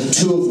people,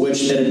 2 of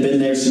which that had been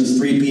there since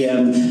 3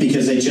 p.m.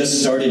 because they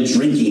just started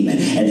drinking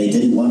and they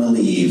didn't want to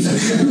leave?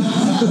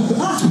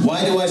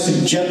 Why do I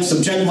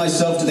subject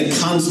myself to the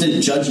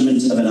constant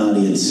judgment of an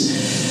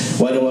audience?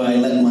 Why do I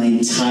let my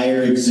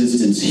entire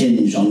existence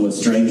hinge on what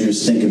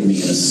strangers think of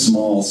me in a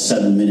small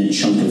 7-minute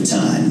chunk of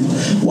time?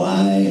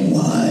 Why?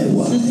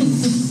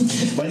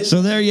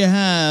 So there you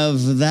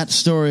have that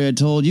story I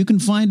told. You can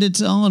find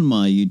it on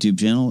my YouTube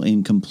channel,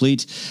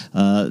 Incomplete,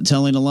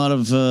 telling a lot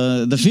of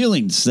the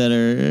feelings that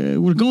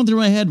were going through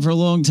my head for a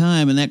long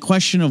time. And that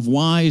question of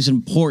why is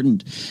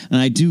important. And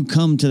I do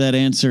come to that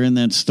answer in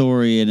that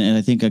story, and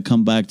I think I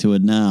come back to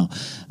it now.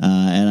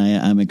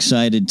 And I'm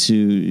excited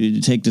to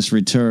take this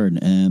return.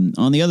 And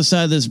on the other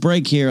side of this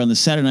break here on the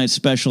Saturday Night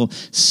Special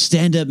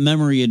Stand-Up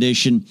Memory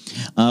Edition,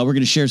 we're going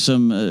to share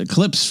some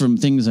clips from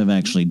things I've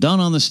actually done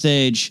on the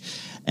stage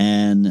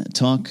and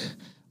talk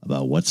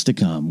about what's to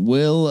come.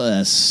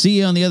 We'll see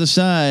you on the other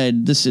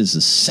side. This is the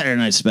Saturday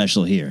Night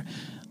Special here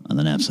on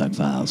the Knapsack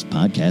Files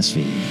podcast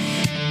feed.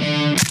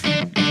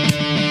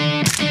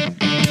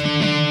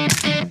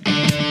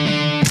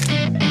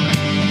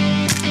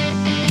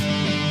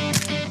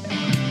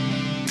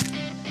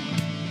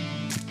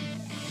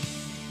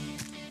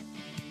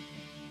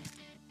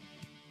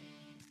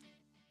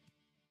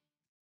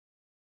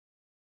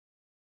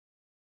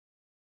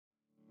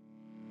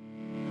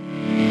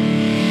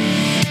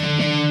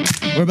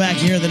 We're back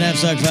here at the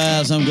Knapsack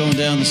Files. I'm going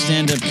down the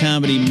stand-up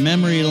comedy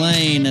memory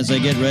lane as I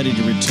get ready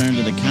to return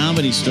to the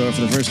Comedy Store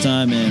for the first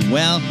time in,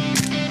 well,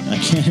 I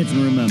can't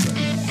even remember.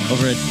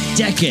 Over a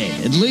decade,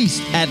 at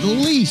least.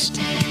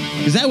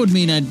 Because that would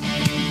mean I'd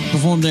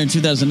performed there in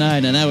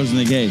 2009, and that wasn't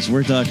the case.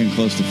 We're talking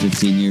close to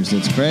 15 years.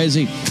 That's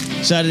crazy.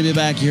 Excited to be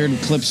back. You heard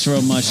clips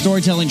from my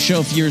storytelling show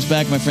a few years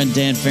back. My friend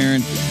Dan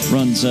Farron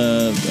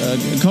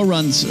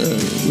co-runs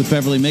with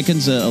Beverly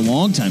Mickens, a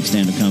longtime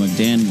stand-up comic.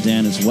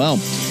 Dan as well.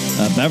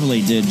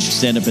 Beverly did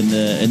stand-up in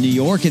New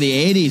York in the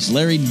 80s.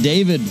 Larry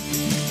David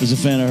was a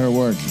fan of her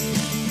work.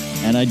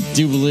 And I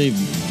do believe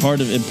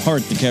in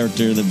part, the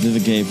character that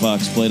Vivica A.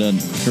 Fox played on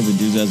Curb Your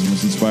Enthusiasm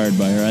was inspired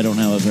by her. I don't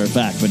know if for a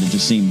fact, but it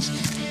just seems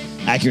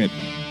accurate.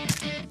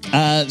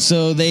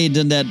 So they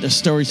did that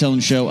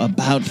storytelling show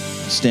about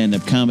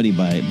stand-up comedy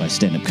by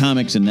stand-up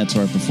comics, and that's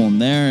where I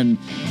performed there. And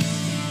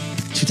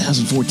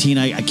 2014,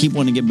 I keep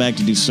wanting to get back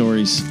to do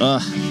stories.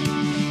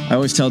 I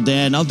always tell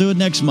Dan, I'll do it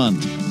next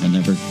month. It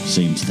never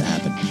seems to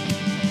happen.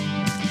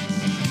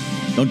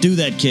 Don't do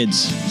that, kids.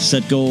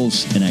 Set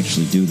goals and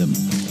actually do them.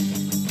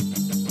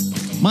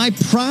 My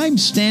prime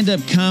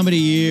stand-up comedy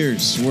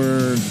years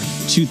were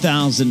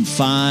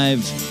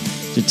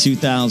 2005 to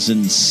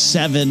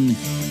 2007,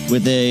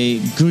 with a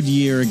good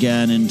year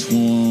again in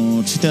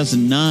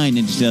 2009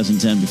 and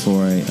 2010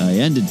 before I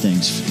ended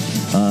things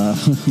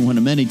one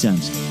of many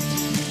times.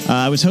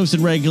 I was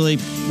hosted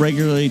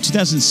regularly.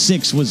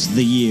 2006 was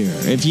the year.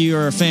 If you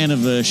are a fan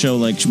of a show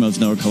like Schmoes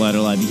Know or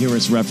Collider Live, you hear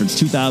us reference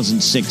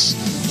 2006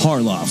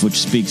 Harloff,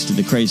 which speaks to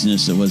the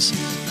craziness that was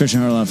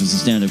Christian Harloff as a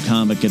stand-up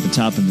comic at the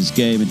top of his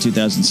game in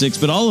 2006.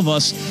 But all of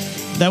us,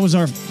 that was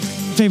our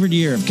favorite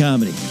year of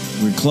comedy.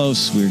 We were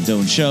close. We were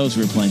doing shows.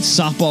 We were playing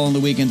softball on the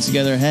weekends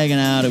together, hanging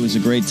out. It was a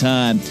great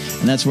time.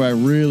 And that's where I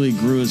really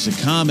grew as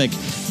a comic,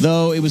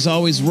 though it was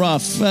always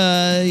rough.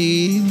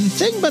 The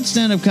thing about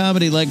stand-up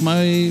comedy, like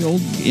my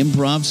old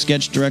improv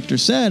sketch director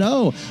said,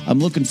 I'm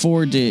looking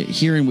forward to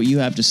hearing what you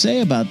have to say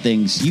about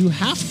things. You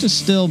have to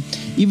still,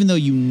 even though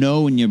you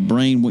know in your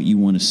brain what you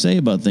want to say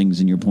about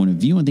things and your point of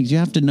view on things, you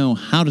have to know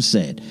how to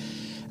say it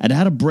and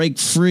how to break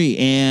free.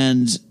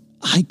 And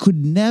I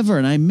could never,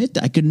 and I admit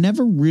that I could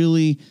never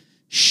really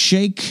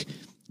shake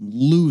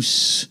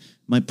loose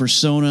my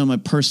persona, my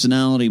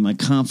personality, my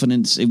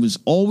confidence. It was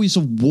always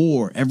a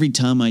war every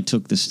time I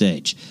took the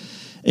stage.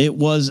 It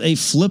was a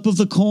flip of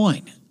the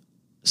coin.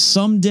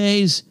 Some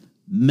days,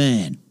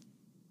 man,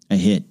 I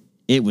hit.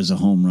 It was a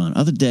home run.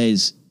 Other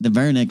days, the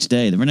very next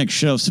day, the very next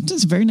show,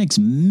 sometimes the very next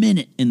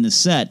minute in the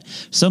set,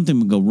 something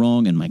would go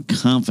wrong and my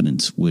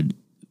confidence would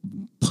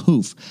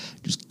poof,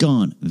 just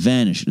gone,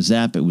 vanish,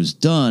 zap, it was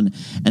done.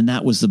 And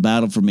that was the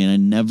battle for me. And I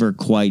never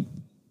quite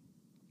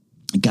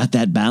got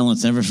that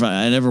balance.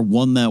 I never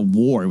won that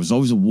war. It was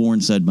always a war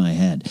inside my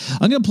head.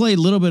 I'm going to play a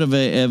little bit of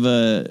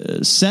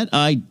a set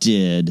I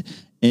did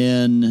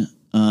in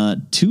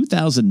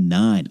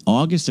 2009,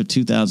 August of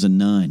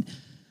 2009.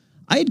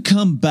 I had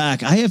come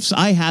back. I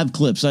have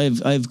clips.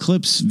 I have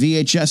clips,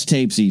 VHS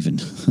tapes, even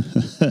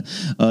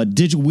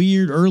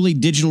weird early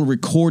digital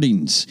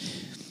recordings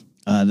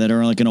that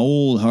are like an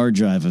old hard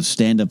drive of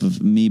stand up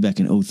of me back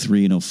in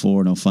 03 and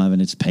 04 and 05,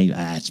 and it's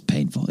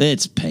painful.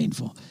 It's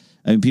painful.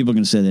 I mean, people are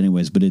going to say that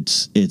anyways, but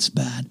it's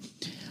bad.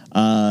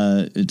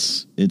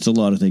 It's a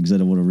lot of things I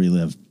don't want to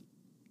relive.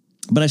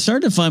 But I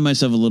started to find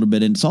myself a little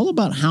bit, and it's all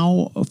about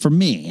how, for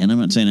me, and I'm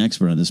not saying an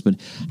expert on this, but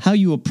how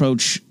you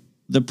approach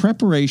the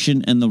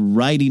preparation and the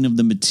writing of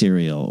the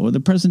material or the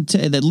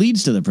that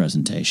leads to the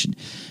presentation.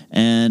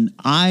 And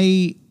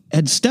I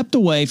had stepped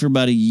away for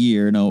about a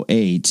year in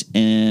 2008,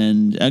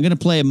 and I'm going to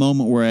play a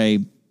moment where I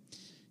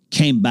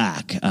came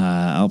back.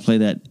 I'll play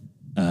that.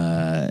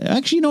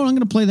 Actually, you know what? I'm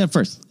going to play that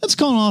first. Let's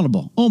call an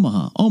audible.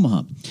 Omaha.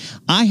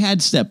 I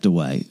had stepped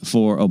away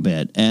for a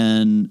bit,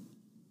 and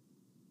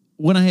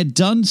when I had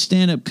done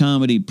stand-up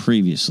comedy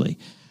previously,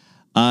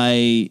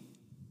 I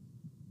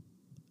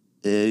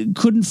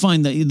couldn't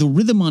find the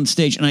rhythm on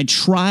stage, and I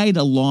tried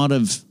a lot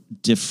of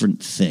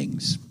different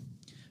things.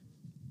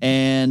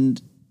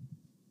 And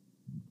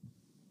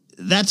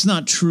that's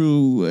not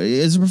true.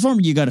 As a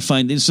performer, you got to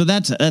find it. So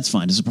that's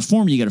fine. As a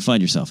performer, you got to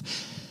find yourself.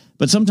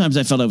 But sometimes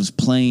I felt I was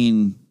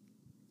playing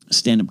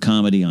stand-up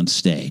comedy on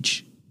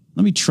stage.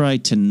 Let me try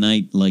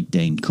tonight like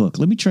Dane Cook.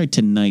 Let me try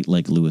tonight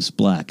like Lewis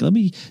Black. Let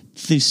me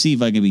see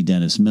if I can be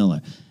Dennis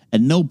Miller.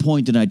 At no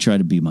point did I try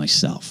to be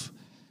myself.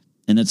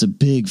 And that's a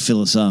big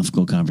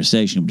philosophical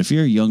conversation. But if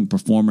you're a young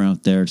performer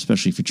out there,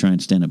 especially if you're trying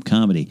stand-up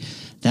comedy,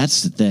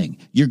 that's the thing.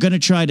 You're going to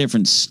try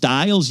different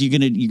styles. You're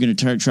going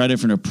to try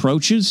different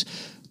approaches.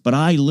 But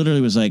I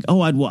literally was like, I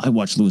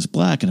watched Lewis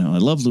Black, and I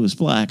love Lewis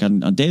Black on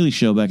Daily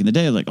Show back in the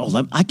day. I was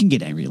like, I can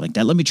get angry like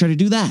that. Let me try to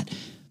do that.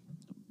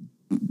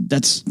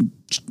 That's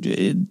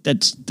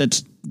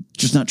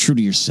just not true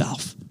to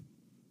yourself.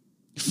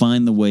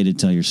 Find the way to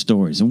tell your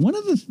stories. And one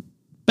of the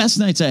best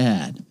nights I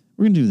had,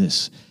 we're going to do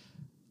this.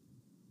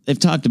 They've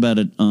talked about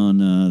it on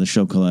the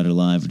show Collider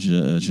Live, which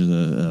is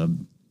a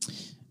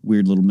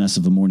weird little mess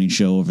of a morning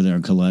show over there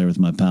on Collider with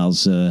my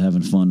pals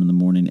having fun in the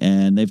morning.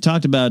 And they've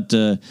talked about...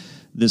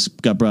 this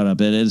got brought up.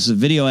 It's a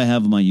video I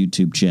have on my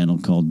YouTube channel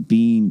called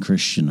Being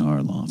Christian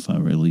Harloff. I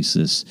released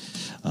this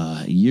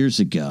years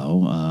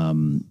ago.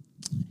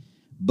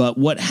 But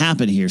what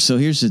happened here? So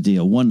here's the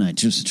deal. One night,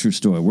 just a true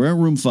story. We're at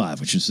Room 5,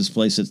 which is this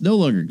place that no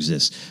longer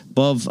exists,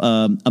 above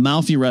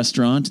Amalfi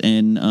Restaurant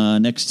and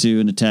next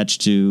to and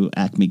attached to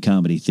Acme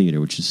Comedy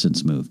Theater, which has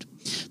since moved.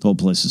 The whole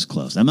place is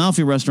closed.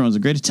 Amalfi Restaurant is a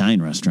great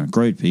Italian restaurant.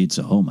 Great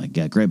pizza. Oh, my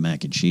God. Great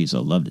mac and cheese. I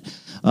loved it.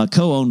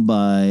 Co-owned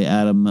by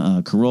Adam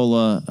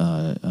Carolla,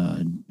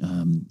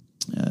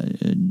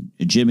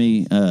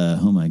 Jimmy.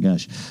 Oh, my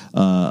gosh.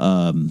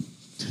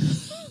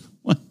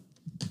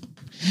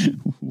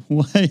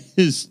 Why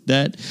is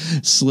that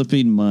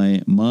slipping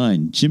my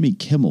mind? Jimmy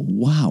Kimmel.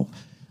 Wow,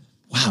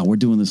 we're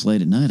doing this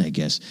late at night, I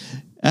guess.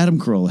 Adam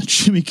Carolla,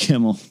 Jimmy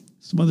Kimmel,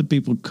 some other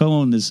people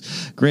co-own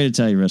this great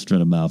Italian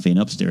restaurant in Malfi, and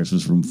upstairs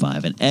was room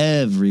 5. And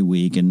every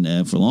week,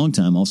 and for a long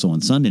time, also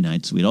on Sunday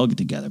nights, we'd all get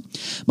together.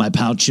 My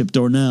pal Chip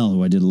Dornell,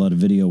 who I did a lot of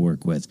video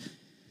work with,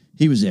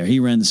 he was there. He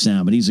ran the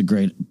sound, but he's a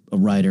great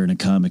writer and a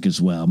comic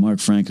as well. Mark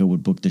Franco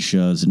would book the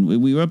shows, and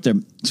we were up there.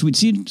 So we'd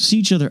see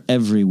each other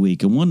every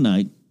week. And one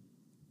night,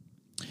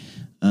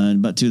 in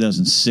about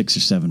 2006 or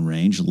 7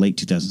 range, late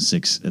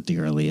 2006 at the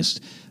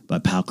earliest, my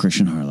pal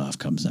Christian Harloff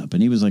comes up.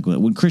 And he was like,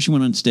 when Christian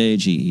went on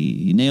stage,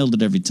 he nailed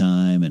it every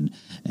time,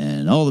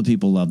 and all the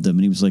people loved him.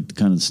 And he was like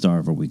kind of the star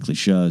of our weekly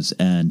shows.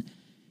 And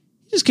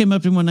he just came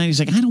up to me one night. He's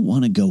like, I don't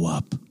want to go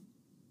up.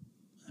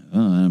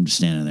 I'm just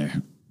standing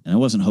there. And I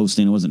wasn't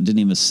hosting. Didn't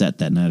even have a set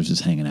that night. I was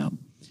just hanging out.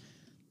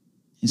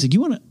 He's like,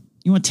 you want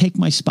to take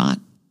my spot?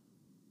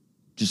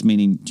 Just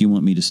meaning, do you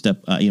want me to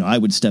step, I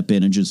would step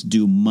in and just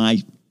do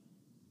my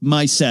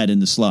set in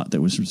the slot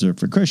that was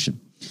reserved for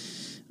Christian. I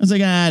was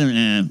like, I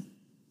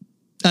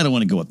don't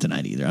want to go up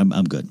tonight either.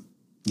 I'm good.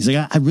 He's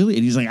like, I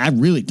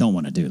really don't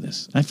want to do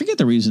this. I forget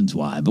the reasons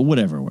why, but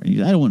whatever. I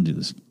don't want to do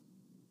this.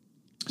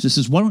 So he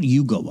says, why don't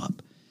you go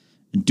up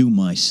and do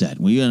my set?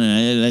 We came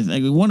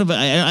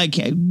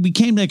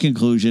to that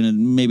conclusion,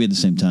 and maybe at the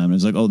same time, I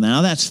was like, oh,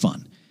 now that's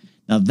fun.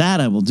 Now that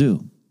I will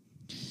do.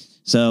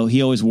 So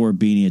he always wore a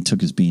beanie. I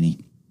took his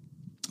beanie.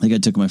 I think I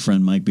took my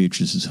friend Mike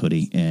Beatrice's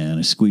hoodie, and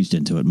I squeezed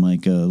into it.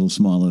 Mike, a little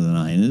smaller than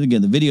I. And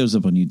again, the video's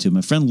up on YouTube.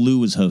 My friend Lou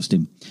was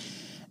hosting.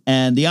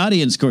 And the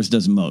audience, of course,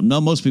 doesn't know. No,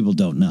 most people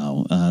don't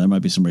know. There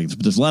might be some regulars,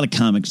 but there's a lot of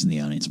comics in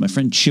the audience. My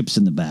friend Chip's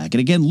in the back. And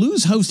again,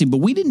 Lou's hosting, but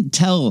we didn't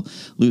tell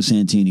Lou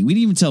Santini. We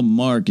didn't even tell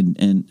Mark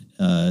and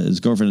his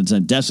girlfriend at the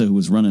time, Dessa, who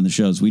was running the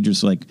shows. We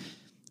just like,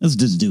 let's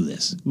just do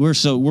this. We're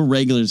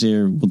regulars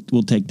here.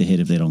 We'll take the hit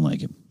if they don't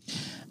like it.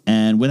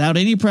 And without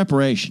any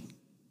preparation,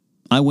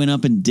 I went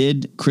up and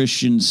did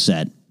Christian's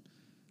set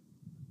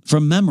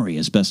from memory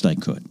as best I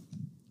could.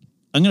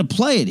 I'm going to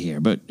play it here,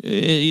 but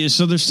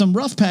so there's some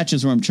rough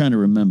patches where I'm trying to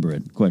remember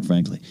it, quite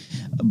frankly.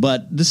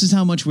 But this is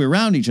how much we're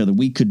around each other.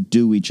 We could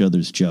do each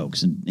other's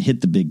jokes and hit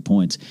the big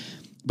points.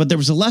 But there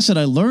was a lesson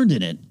I learned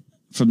in it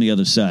from the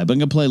other side. But I'm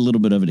going to play a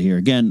little bit of it here.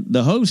 Again,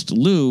 the host,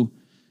 Lou,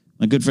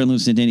 my good friend Lou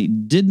Santini,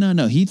 did not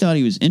know. He thought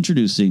he was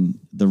introducing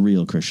the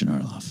real Christian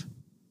Harloff.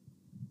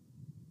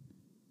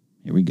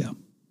 Here we go.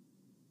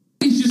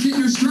 He's just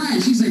hitting her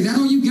stride. She's like, "That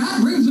all you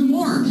got? Bring some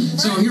more."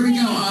 So here we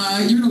go.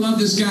 You're gonna love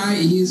this guy.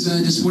 He's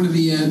just one of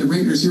the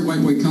regulars here at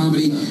White Boy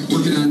Comedy,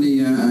 working on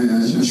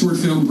a short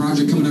film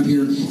project coming up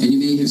here, and you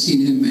may have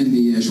seen him in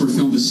the short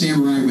film The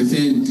Samurai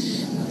Within.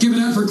 Give it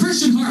up for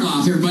Christian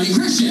Harloff, everybody.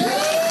 Christian.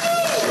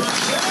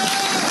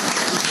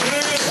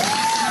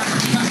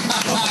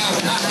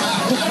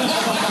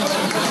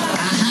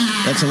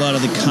 That's a lot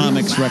of the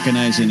comics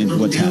recognizing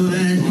what's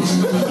happening.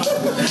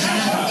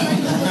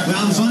 We're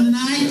having fun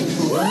tonight?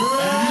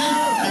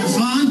 Having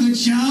fun? Good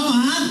show,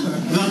 huh?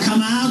 You want to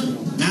come out?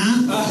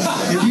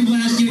 Huh? If people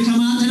ask you to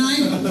come out tonight,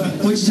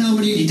 what you tell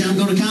them? You tell them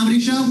go to a comedy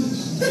show?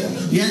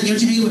 Yeah,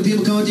 don't you hate when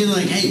people come up to you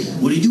like, hey,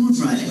 what are you doing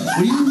Friday? What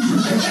are you doing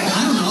Friday?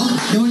 I don't know.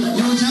 You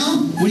know what tell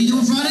them? What are you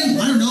doing Friday?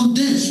 I don't know.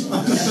 This.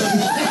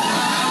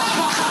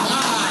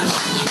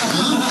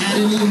 Add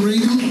a little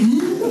wrinkle.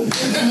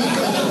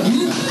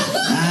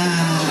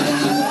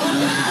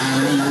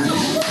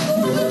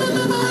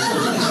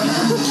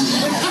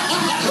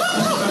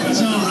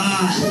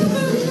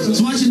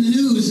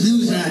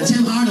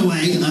 Tim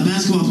Hardaway, a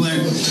basketball player,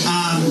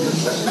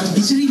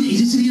 he said he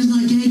doesn't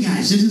like gay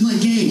guys. He doesn't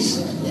like gays.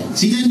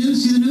 See that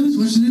news? See the news?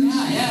 Watch the news?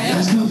 Yeah.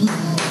 Basketball player.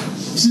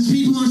 He says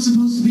people aren't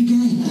supposed to be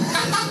gay.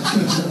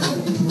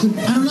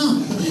 I don't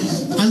know.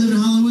 I live in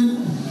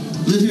Hollywood.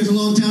 Lived here for a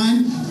long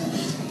time.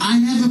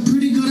 I have a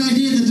pretty good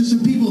idea that there's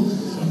some people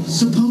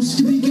supposed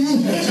to be gay.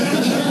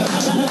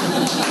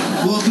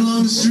 Walking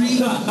along the street,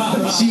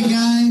 see a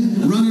guy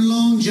running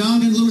along,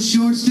 jogging, little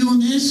shorts, doing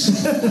this.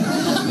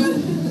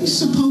 He's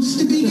supposed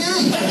to be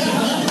gay.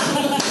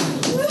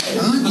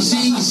 You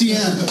see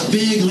a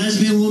big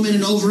lesbian woman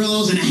in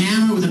overalls and a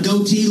hammer with a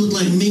goatee, look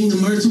like Ming the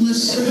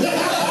Merciless.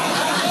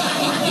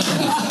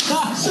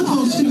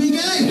 Supposed to be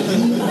gay.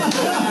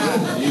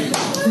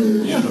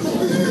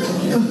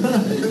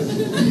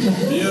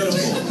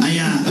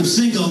 I'm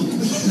single.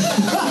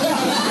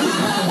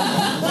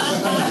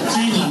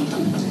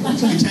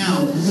 You can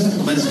tell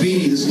by this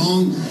beanie, this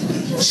long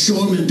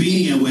Shorman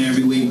beanie I wear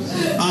every week.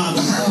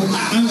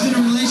 I was in a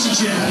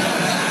relationship.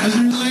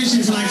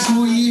 For like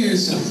 4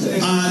 years.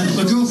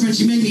 My girlfriend,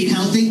 she made me eat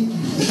healthy.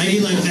 I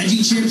ate like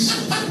veggie chips.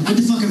 What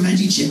the fuck are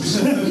veggie chips?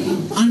 I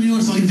don't even know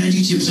what fucking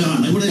veggie chips are.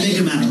 Like, what do they make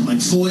them out of?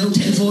 Like foil?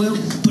 Tin foil?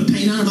 Put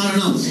paint on them? I don't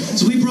know.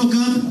 So we broke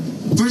up.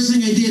 First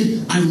thing I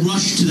did, I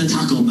rushed to the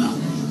Taco Bell.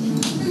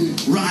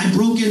 I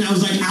broke in. I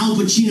was like Al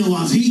Pacino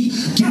off Heat.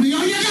 Give me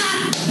all you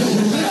got!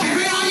 Give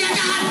me all you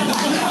got!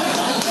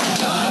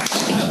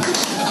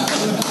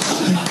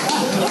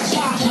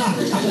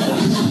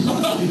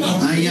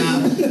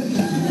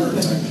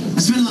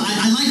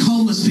 I like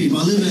homeless people.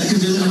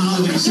 Because they live in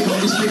Hollywood.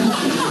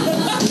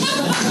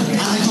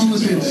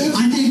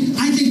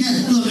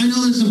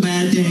 some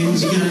bad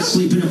things. You gotta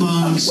sleep in a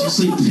box,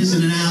 sleep piss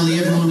in an alley.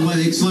 Everyone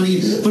thinks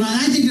funny, but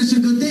I think there's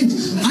some good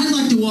things. I'd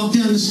like to walk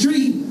down the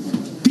street,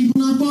 people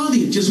not bother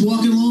you, just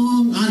walking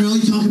along. I don't know.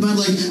 You talk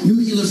about like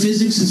nuclear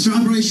physics and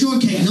strawberry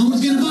shortcake. No one's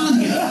gonna bother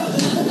you,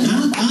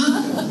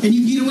 huh? And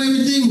you get away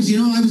with things.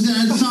 You know, I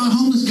saw a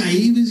homeless guy.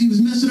 He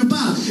was messing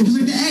about. He was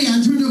like, hey,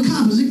 I turned to a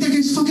cop. I was like, that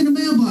guy's fucking a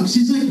mailbox.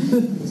 He's like,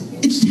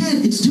 it's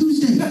Ted. It's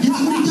Tuesday. That's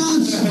what he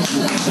does.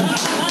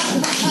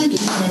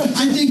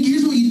 I think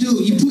here's what you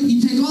do. You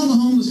take all the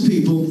homeless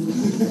people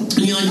and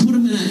you like put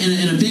them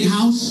in a big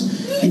house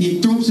and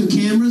you throw up some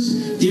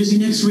cameras. There's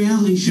your next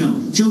reality show,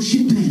 Joe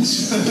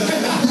Shitpants.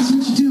 That's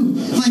what you do.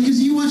 Like, cause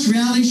you watch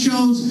reality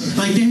shows,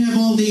 like they have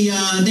all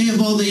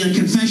the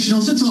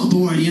confessionals. It's all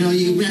boring, you know.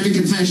 You every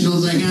confessional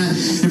is like, I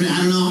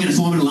don't know. I'm gonna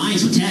form an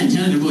alliance with Ted.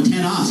 Ted, I'm gonna vote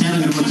Ted off. Ted,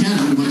 I'm gonna vote Ted.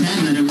 I'm gonna vote Ted.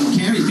 And then I'm gonna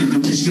Carrie's gonna go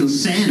fish, go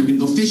sand. I'm gonna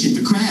go fishing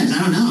for crabs. I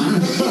don't know.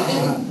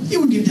 You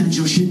wouldn't get that in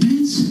Joe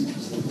Shitpants.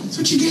 That's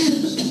what you get.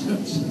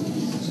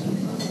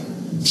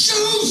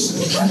 Shoes!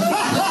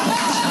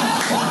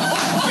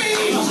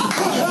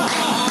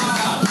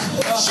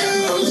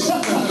 Shoes!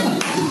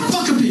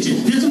 Fuck a pigeon.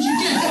 That's what you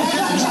get.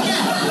 That's what you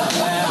get.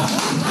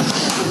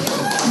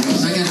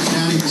 I gotta get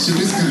out of here soon.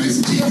 This guy's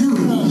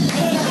terrible.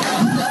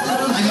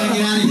 I gotta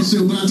get out of here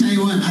soon, but I'll tell you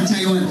what.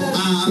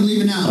 I'm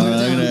leaving now. All right,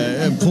 I'm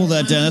going to pull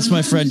that down. That's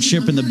my friend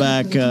Chip in the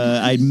back.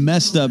 I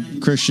messed up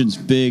Christian's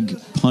big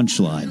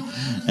punchline.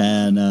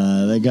 And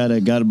they got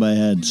it in my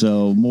head.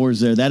 So more's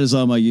there. That is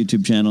on my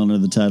YouTube channel under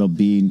the title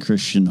Being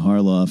Christian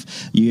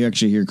Harloff. You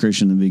actually hear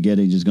Christian in the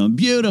beginning just going,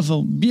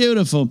 beautiful,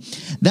 beautiful.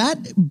 That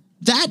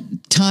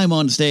time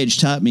on stage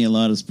taught me a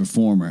lot as a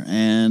performer.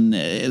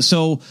 And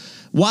so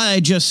why I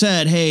just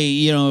said, hey,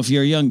 you know, if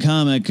you're a young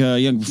comic,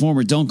 young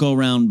performer, don't go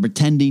around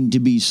pretending to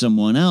be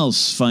someone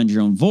else. Find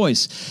your own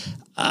voice.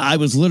 I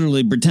was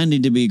literally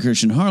pretending to be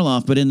Christian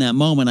Harloff, but in that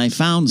moment I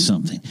found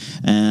something.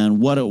 And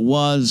what it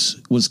was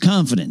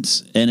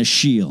confidence and a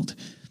shield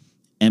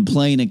and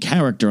playing a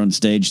character on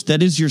stage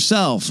that is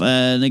yourself.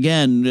 And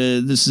again,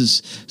 this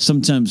is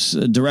sometimes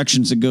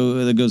directions that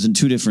goes in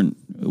two different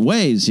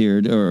ways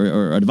here,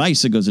 or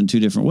advice that goes in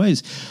two different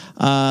ways.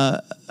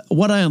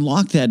 What I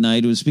unlocked that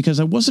night was because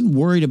I wasn't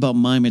worried about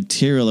my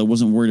material. I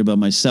wasn't worried about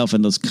myself.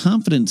 And those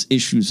confidence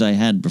issues I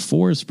had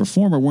before as a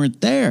performer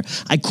weren't there.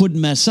 I couldn't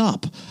mess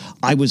up.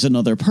 I was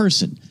another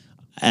person.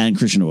 And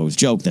Christian always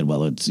joked that,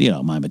 well, it's, you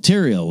know, my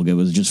material, it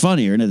was just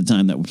funnier. And at the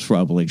time that was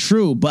probably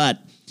true. But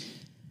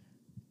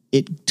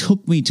it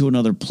took me to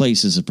another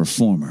place as a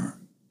performer,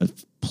 a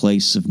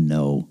place of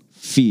no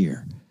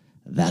fear.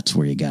 That's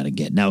where you got to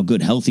get. Now,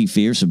 good, healthy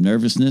fear, some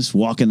nervousness,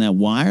 walking that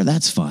wire,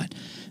 that's fine.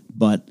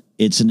 But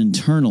it's an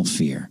internal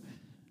fear,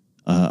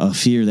 a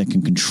fear that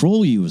can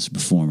control you as a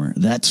performer.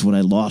 That's what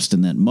I lost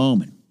in that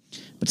moment.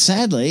 But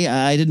sadly,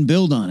 I didn't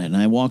build on it, and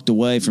I walked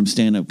away from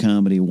stand-up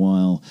comedy a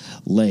while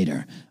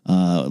later,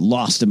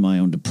 lost in my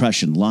own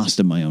depression, lost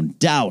in my own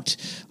doubt.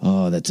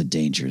 Oh, that's a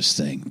dangerous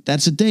thing.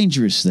 That's a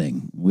dangerous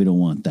thing. We don't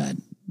want that.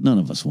 None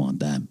of us want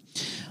that.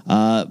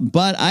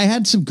 But I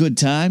had some good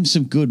times,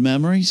 some good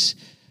memories.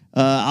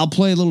 I'll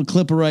play a little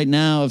clipper right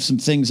now of some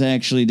things I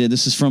actually did.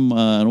 This is from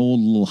an old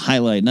little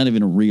highlight, not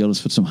even a reel.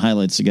 Let's put some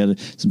highlights together,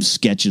 some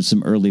sketches,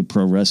 some early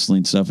pro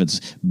wrestling stuff.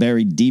 It's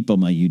buried deep on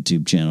my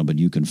YouTube channel, but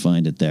you can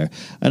find it there.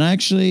 And I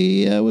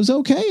actually was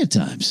okay at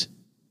times.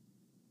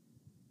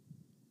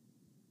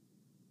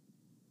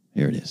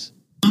 Here it is.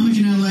 Comic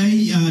in LA,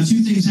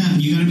 two things happen.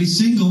 You got to be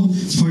single,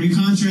 it's part of your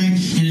contract,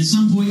 and at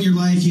some point in your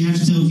life, you have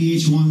to tell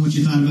VH1 what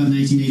you thought about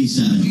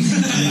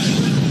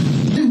 1987.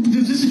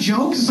 Is this a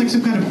joke? It's like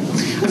some kind of...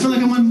 I feel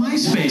like I'm on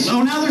MySpace.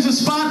 Oh, now there's a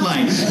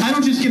spotlight. I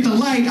don't just get the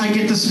light, I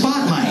get the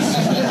spotlight.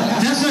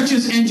 That's not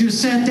just end your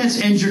set, that's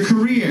end your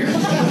career.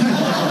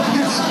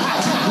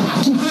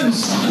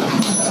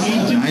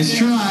 Nice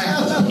try.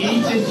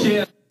 Eat the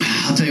chip.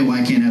 I'll tell you why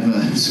I can't have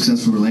a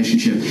successful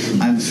relationship.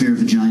 I have a fear of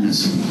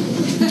vaginas.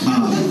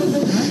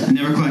 I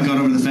never quite got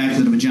over the fact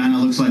that a vagina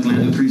looks like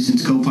Lando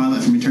Calrissian's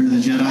co-pilot from Return of the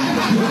Jedi.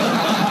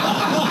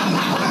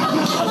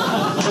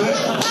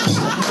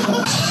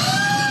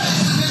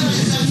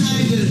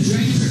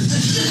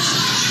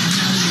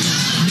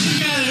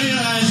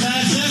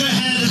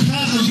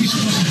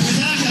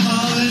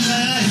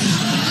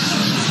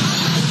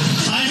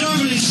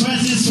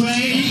 This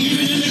way,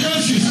 even in the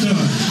grocery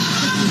store.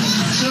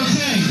 It's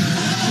okay.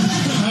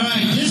 All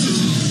right, this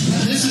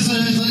is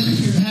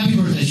a happy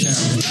birthday,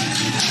 Cheryl.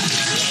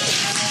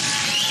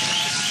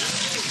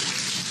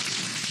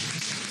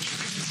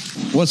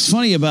 What's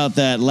funny about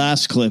that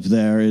last clip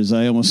there is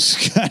I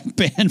almost got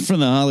banned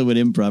from the Hollywood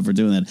Improv for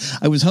doing that.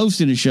 I was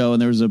hosting a show,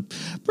 and there was a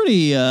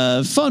pretty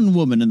fun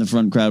woman in the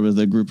front crowd with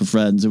a group of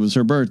friends. It was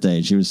her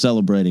birthday. She was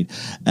celebrating,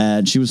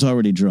 and she was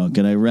already drunk.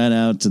 And I ran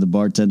out to the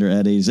bartender,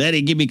 Eddie,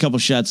 give me a couple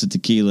shots of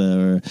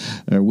tequila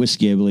or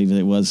whiskey, I believe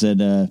it was. And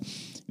it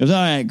was,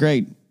 all right,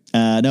 great.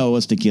 No, it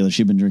was tequila.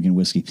 She'd been drinking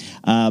whiskey.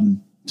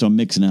 So I'm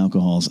mixing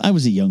alcohols. I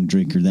was a young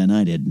drinker then.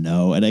 I didn't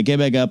know. And I came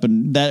back up,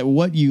 and that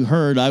what you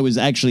heard, I was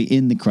actually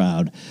in the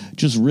crowd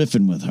just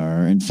riffing with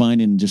her and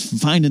finding the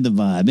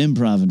vibe,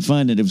 improv, and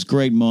finding it. It was a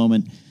great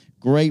moment.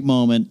 Great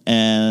moment,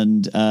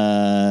 and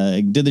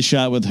did the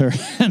shot with her,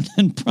 and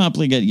then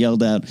promptly got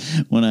yelled out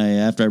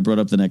after I brought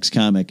up the next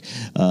comic.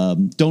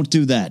 Don't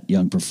do that,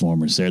 young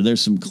performers.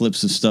 There's some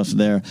clips of stuff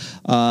there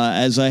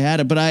as I had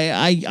it, but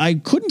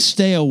I couldn't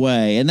stay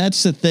away, and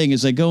that's the thing.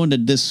 As I go into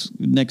this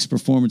next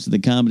performance at the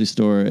Comedy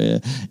Store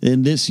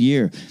in this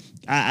year,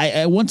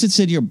 I once it's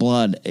in your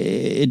blood,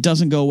 it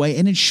doesn't go away,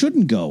 and it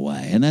shouldn't go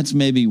away, and that's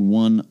maybe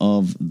one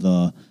of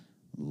the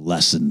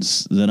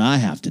lessons that I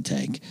have to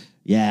take.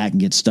 Yeah, I can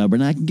get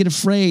stubborn. I can get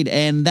afraid.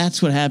 And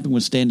that's what happened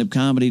with stand-up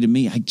comedy to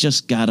me. I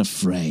just got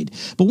afraid.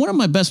 But one of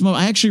my best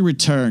moments, I actually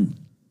returned.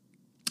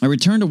 I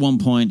returned at one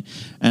point,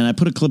 and I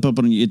put a clip up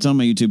it's on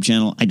my YouTube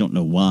channel. I don't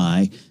know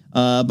why.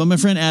 But my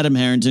friend Adam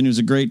Harrington, who's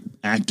a great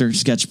actor,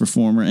 sketch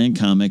performer, and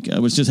comic, I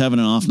was just having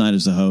an off night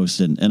as the host.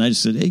 And I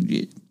just said,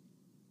 hey,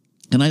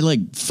 can I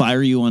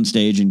fire you on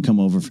stage and come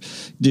over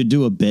to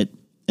do a bit?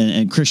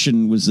 And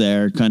Christian was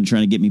there kind of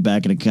trying to get me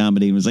back into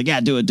comedy and was like, yeah,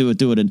 do it.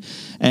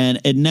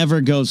 And it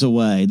never goes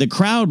away. The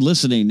crowd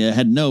listening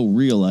had no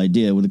real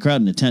idea. Well, the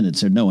crowd in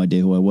attendance had no idea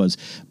who I was.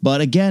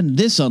 But again,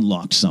 this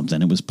unlocked something.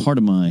 It was part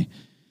of my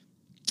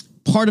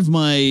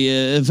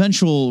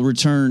eventual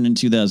return in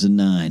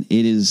 2009.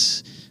 It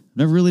is,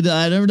 I've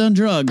never done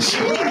drugs.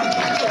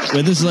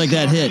 But this is like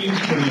that hit.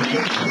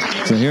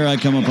 So here I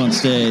come up on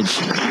stage.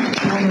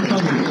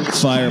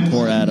 Fire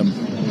poor Adam.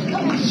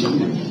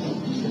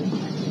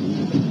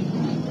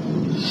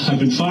 I've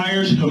been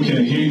fired.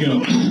 Okay, here you go.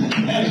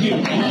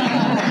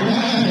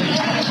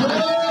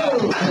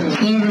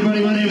 Hello,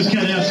 everybody. My name is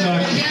Ken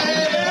Epstock.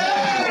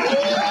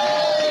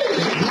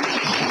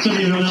 Some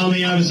of you don't know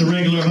me. I was a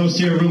regular host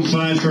here at Room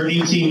 5 for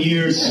 18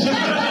 years.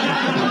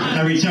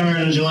 I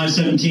retired on July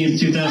 17th,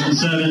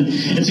 2007.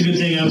 It's a good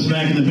thing I was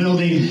back in the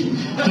building.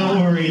 Don't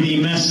worry,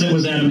 the mess that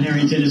was Adam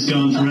Harrington is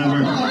gone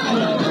forever.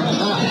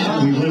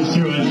 We've lived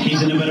through it.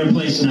 He's in a better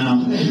place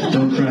now.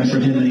 Don't cry for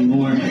him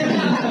anymore.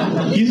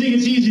 You think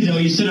it's easy, though.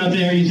 You sit out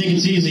there, you think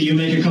it's easy. You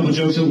make a couple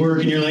jokes at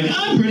work, and you're like,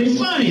 I'm pretty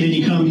funny. Then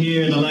you come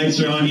here, the lights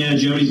are on you,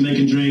 Jody's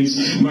making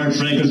drinks, Mark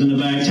Franco's in the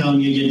back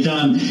telling you to get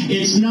done.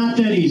 It's not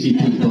that easy,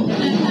 people.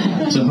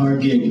 It's a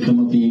hard gig to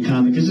come up being a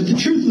comic. Because the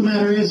truth of the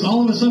matter is,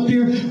 all of us up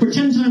here, we're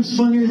 10 times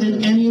funnier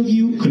than any of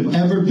you could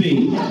ever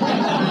be.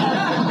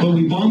 But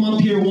we bomb up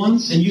here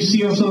once, and you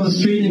see us on the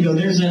street and go,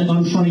 there's that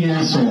unfunny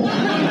asshole.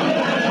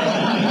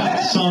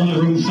 Saw him at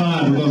Room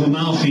 5 above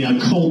Amalfi on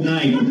a cold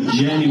night,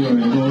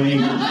 January of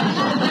 08.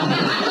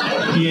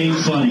 He ain't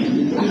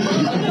funny.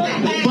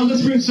 But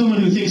let's bring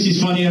someone who thinks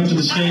he's funny up to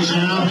the stage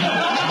now.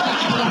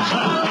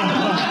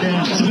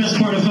 It's the best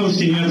part of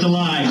hosting, you have to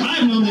lie.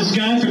 I've known this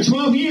guy for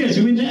 12 years.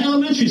 We've been to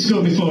elementary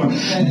school before.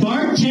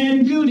 Bart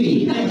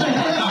Tanguti.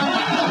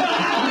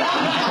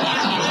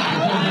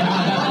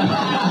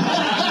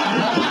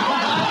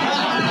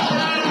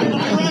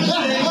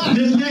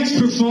 This next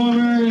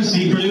performer is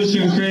the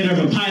producer and creator of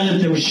a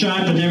pilot that was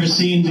shot but never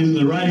seen due to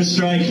the writer's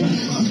strike.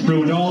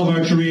 Ruined all of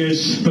our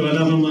careers, but I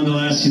love him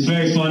nonetheless. He's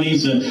very funny.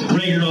 He's a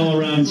regular all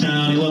around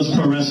town. He loves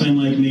pro wrestling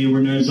like me.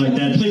 We're nerds like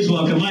that. Please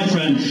welcome my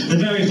friend, the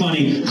very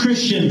funny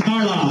Christian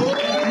Harloff.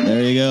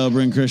 There you go.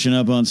 Bring Christian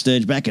up on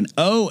stage back in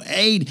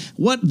 2008.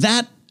 What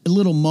that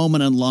little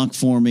moment unlocked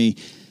for me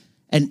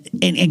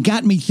and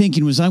got me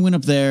thinking was I went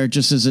up there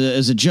just as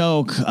a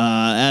joke.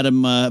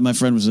 Adam, my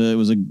friend, was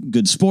a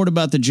good sport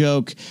about the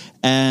joke,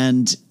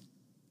 and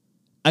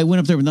I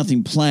went up there with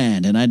nothing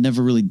planned, and I'd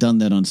never really done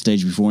that on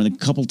stage before. And a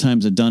couple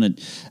times I'd done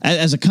it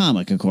as a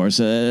comic, of course.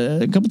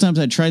 A couple times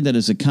I tried that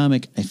as a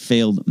comic. I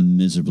failed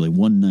miserably.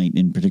 One night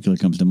in particular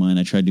comes to mind.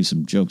 I tried to do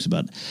some jokes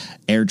about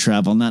air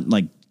travel, not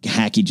like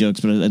hacky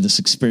jokes, but this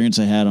experience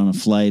I had on a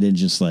flight, and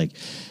just like,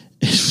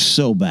 it was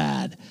so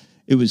bad.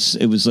 It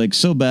was like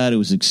so bad it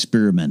was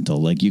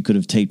experimental. Like you could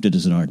have taped it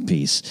as an art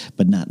piece,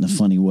 but not in a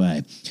funny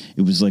way.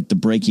 It was like the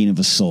breaking of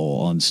a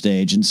soul on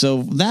stage. And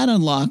so that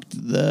unlocked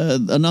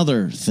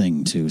another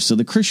thing too. So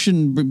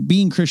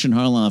being Christian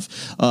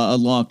Harloff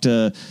unlocked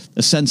a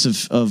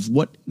sense of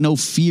what no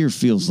fear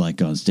feels like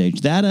on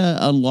stage. That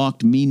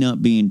unlocked me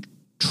not being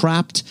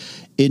trapped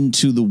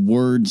into the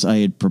words I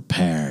had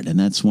prepared. And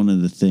that's one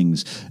of the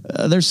things.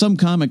 There's some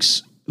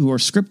comics who are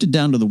scripted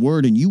down to the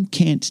word and you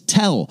can't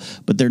tell,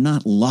 but they're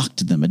not locked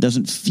to them. It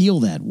doesn't feel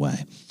that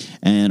way.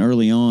 And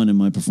early on in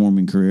my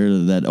performing career,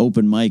 that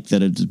open mic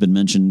that has been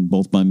mentioned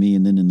both by me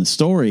and then in the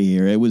story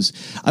here, I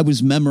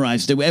was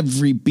memorized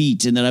every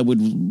beat, and then I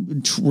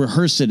would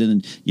rehearse it,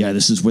 and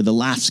this is where the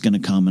laugh's going to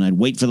come, and I'd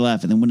wait for the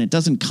laugh. And then when it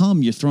doesn't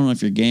come, you're thrown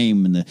off your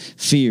game, and the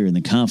fear and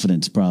the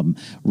confidence problem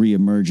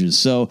reemerges.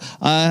 So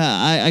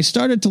I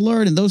started to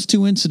learn, and those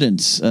two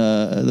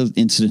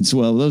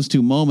those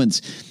two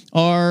moments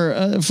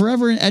are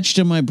forever etched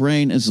in my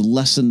brain as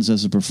lessons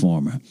as a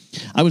performer.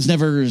 I was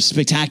never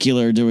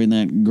spectacular during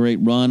that great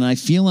run. I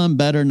feel I'm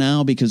better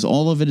now because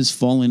all of it is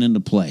falling into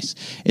place.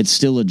 It's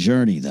still a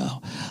journey,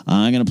 though.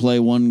 I'm going to play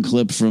one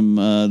clip from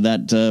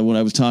what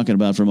I was talking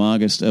about from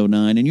August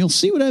 2009, and you'll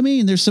see what I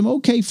mean. There's some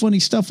okay, funny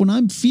stuff when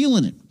I'm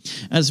feeling it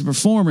as a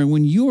performer.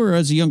 When you're,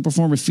 as a young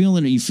performer,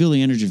 feeling it, you feel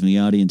the energy from the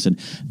audience, and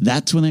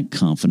that's when that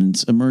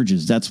confidence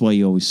emerges. That's why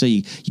you always say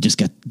you just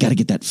got to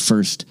get that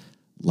first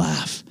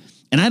laugh.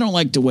 And I don't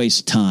like to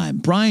waste time.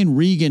 Brian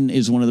Regan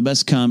is one of the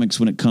best comics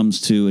when it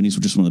comes to, and he's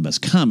just one of the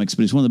best comics,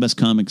 but he's one of the best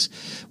comics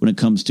when it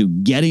comes to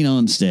getting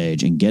on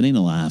stage and getting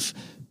a laugh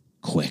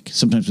quick,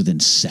 sometimes within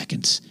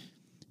seconds.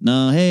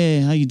 No, hey,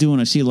 how you doing?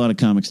 I see a lot of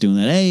comics doing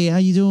that. Hey, how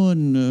you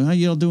doing? How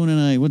you all doing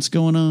tonight? What's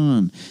going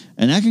on?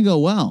 And that can go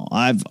well.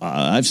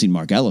 I've seen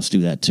Mark Ellis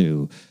do that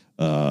too.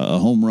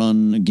 A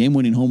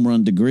game-winning home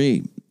run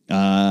degree.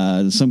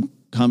 Some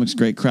comics,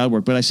 great crowd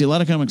work, but I see a lot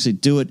of comics that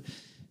do it.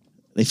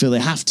 They feel they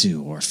have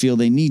to, or feel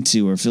they need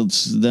to, or feel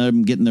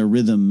them getting their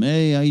rhythm.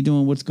 Hey, how you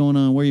doing? What's going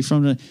on? Where are you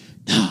from today?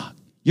 Nah,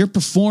 you're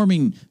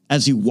performing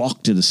as you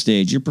walk to the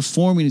stage. You're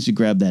performing as you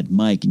grab that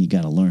mic, and you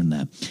got to learn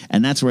that.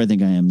 And that's where I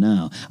think I am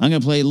now. I'm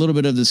going to play a little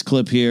bit of this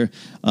clip here,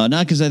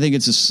 not because I think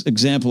it's an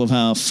example of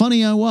how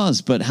funny I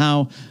was, but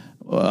how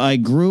I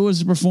grew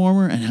as a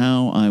performer and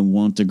how I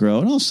want to grow.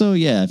 And also,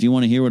 yeah, if you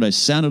want to hear what I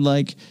sounded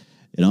like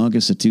in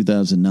August of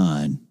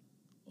 2009,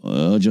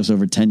 just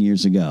over 10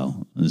 years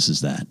ago, this is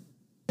that.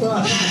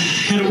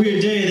 Had a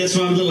weird day, that's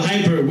why I'm a little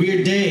hyper.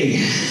 Weird day.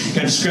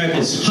 Got described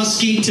as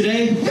husky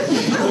today. Is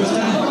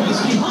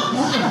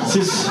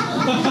this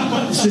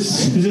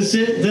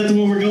it? Is that the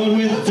one we're going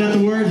with? Is that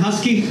the word?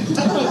 Husky? Is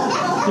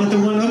that the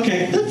one?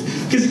 Okay.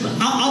 Because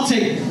I'll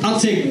take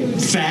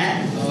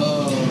fat.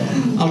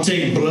 I'll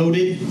take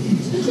bloated.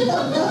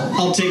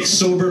 I'll take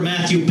sober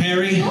Matthew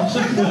Perry.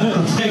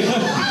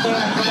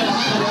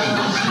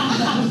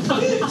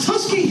 It's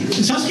husky.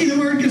 Is husky the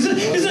word? Isn't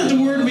that the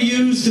word we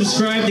use to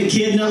describe the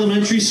kid in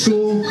elementary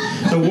school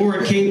that wore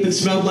a cape and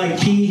smelled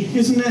like pee?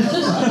 Isn't that?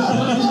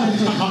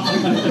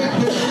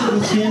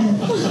 That's him?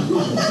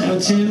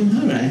 That's him?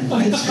 All right.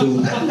 That's cool.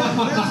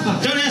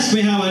 Don't ask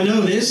me how I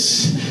know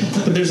this,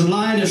 but there's a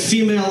line of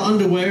female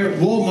underwear at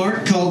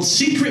Walmart called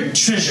Secret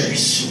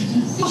Treasures.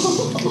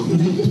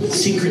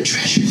 Secret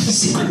Treasures.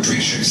 Secret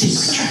Treasures.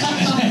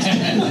 Secret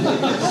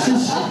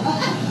Treasures.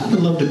 I'd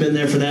love to have been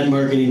there for that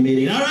marketing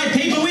meeting. All right,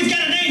 people, we've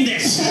got to name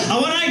this. I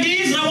want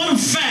ideas and I want them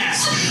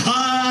fast.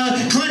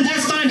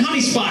 Clandestine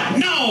honey spot.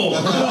 No.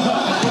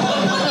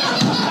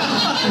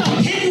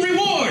 Hidden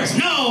rewards.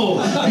 No.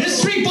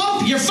 Mystery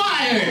bump. You're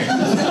fired.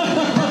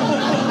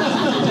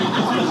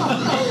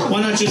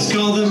 Why not just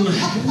call them,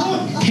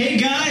 hey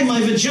guy,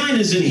 my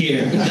vagina's in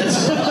here.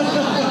 That's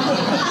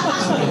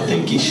I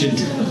think you should.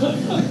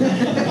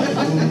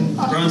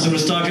 Bronson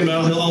was talking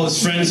about all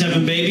his friends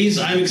having babies.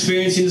 I'm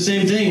experiencing the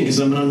same thing because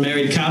I'm an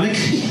unmarried comic.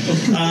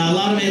 A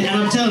lot of it,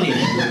 and I'm telling you,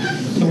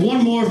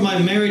 one more of my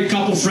married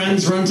couple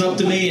friends runs up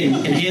to me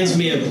and hands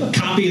me a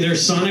copy of their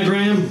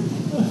sonogram.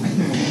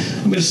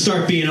 I'm going to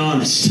start being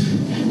honest.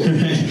 Look at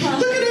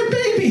her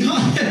baby, huh?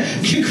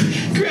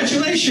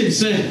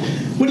 Congratulations.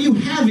 What are you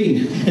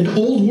having? An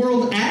old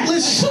world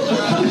atlas?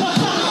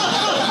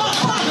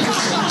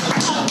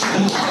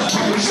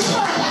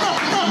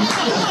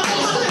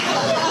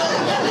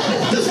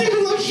 Doesn't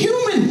even look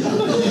human.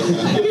 What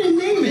are you gonna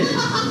name it?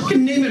 You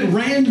can name it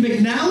Rand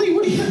McNally?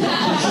 What are you?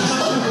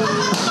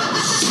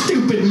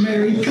 Stupid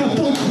married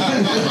couple.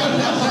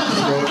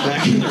 Throw it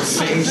back in their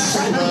face.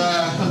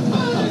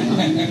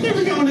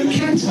 Never going to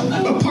Kent's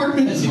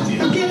apartment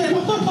again.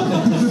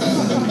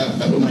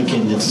 What am I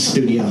kidding? It's a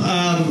studio.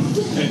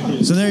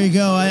 So there you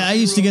go. I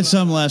used to get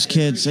some last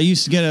kids. I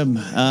used to get them.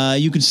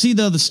 You can see,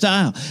 though, the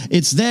style.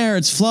 It's there.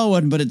 It's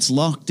flowing, but it's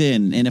locked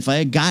in. And if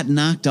I got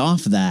knocked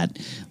off that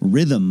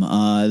rhythm,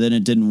 then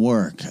it didn't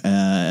work.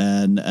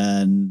 And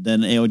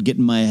then it would get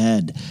in my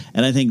head.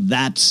 And I think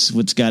that's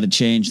what's got to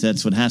change.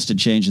 That's what has to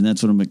change. And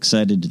that's what I'm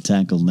excited to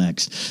tackle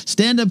next.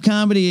 Stand-up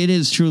comedy, it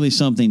is truly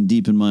something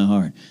deep in my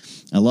heart.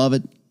 I love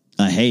it.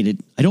 I hate it.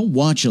 I don't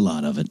watch a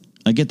lot of it.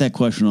 I get that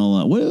question all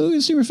the time. What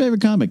is your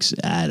favorite comics?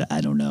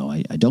 I don't know.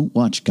 I don't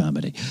watch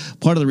comedy.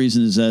 Part of the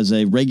reason is as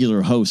a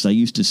regular host, I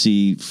used to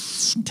see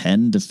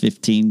 10 to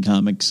 15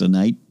 comics a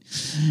night.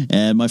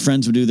 And my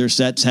friends would do their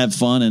sets, have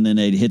fun, and then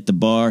they'd hit the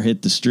bar,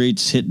 hit the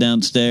streets, hit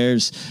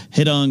downstairs,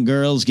 hit on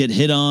girls, get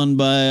hit on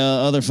by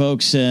other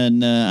folks,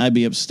 and I'd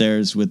be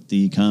upstairs with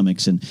the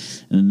comics. And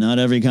not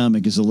every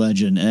comic is a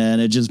legend,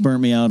 and it just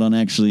burnt me out on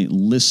actually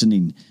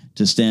listening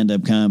to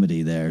stand-up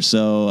comedy there.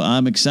 So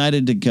I'm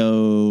excited to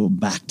go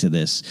back to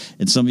this.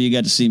 And some of you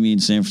got to see me in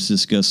San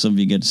Francisco. Some of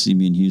you got to see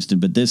me in Houston.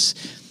 But this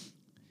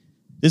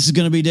is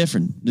going to be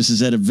different. This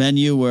is at a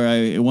venue where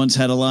I once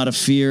had a lot of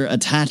fear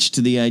attached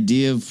to the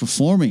idea of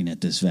performing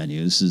at this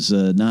venue. This is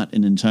not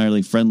an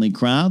entirely friendly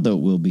crowd, though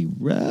it will be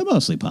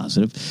mostly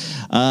positive.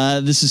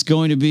 This is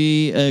going to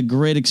be a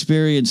great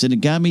experience, and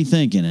it got me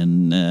thinking,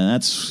 and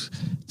it's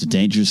a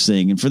dangerous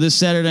thing. And for this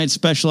Saturday night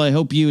special, I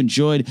hope you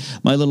enjoyed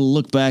my little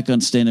look back on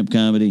stand-up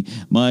comedy,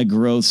 my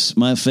growths,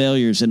 my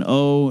failures, and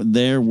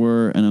there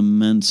were an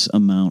immense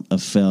amount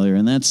of failure.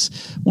 And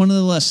that's one of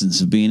the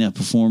lessons of being a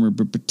performer,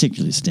 but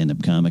particularly a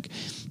stand-up comic.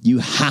 You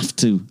have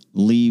to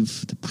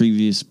leave the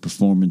previous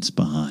performance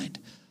behind.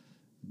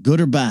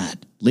 Good or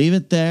bad, leave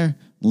it there.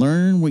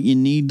 Learn what you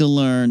need to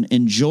learn.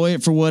 Enjoy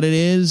it for what it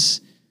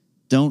is.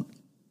 Don't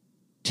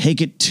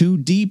take it too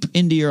deep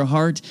into your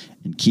heart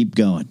and keep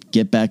going.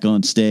 Get back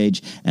on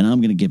stage, and I'm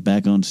going to get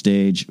back on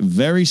stage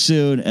very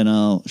soon, and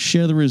I'll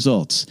share the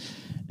results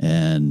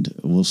and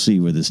we'll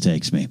see where this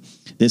takes me.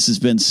 This has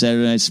been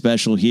Saturday Night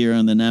Special here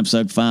on the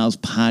Knapsack Files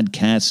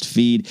podcast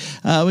feed.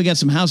 We got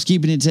some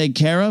housekeeping to take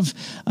care of.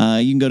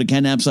 You can go to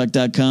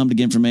KenKnapsack.com to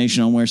get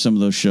information on where some of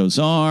those shows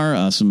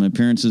are. Some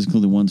appearances,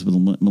 including ones with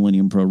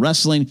Millennium Pro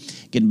Wrestling.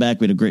 Getting back,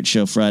 we had a great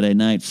show Friday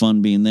night.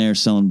 Fun being there,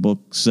 selling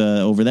books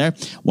over there.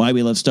 Why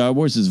We Love Star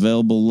Wars is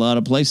available a lot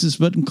of places,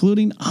 but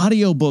including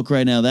audiobook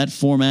right now. That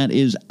format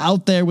is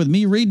out there with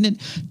me reading it.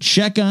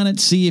 Check on it.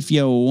 See if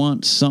you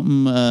want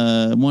something,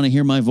 want to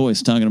hear my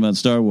voice talking about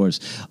Star Wars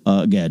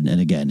again and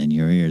again in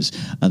your ears.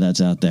 That's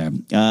out there.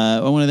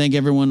 I want to thank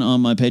everyone on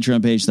my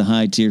Patreon page, the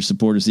high tier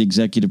supporters, the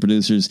executive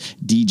producers,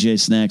 DJ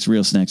Snacks,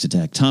 Real Snacks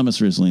Attack,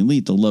 Thomas Risley,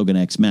 Lethal, Logan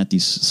X, Matthew,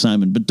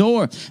 Simon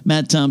Bador,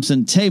 Matt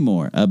Thompson,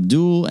 Tamor,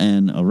 Abdul,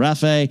 and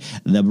Rafe,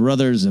 the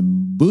brothers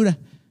Buddha,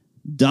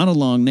 Donald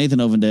Long, Nathan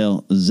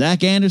Ovendale,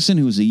 Zach Anderson,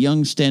 who's a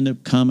young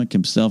stand-up comic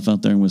himself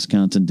out there in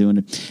Wisconsin doing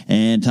it,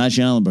 and Ty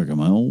Schallenberger,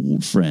 my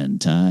old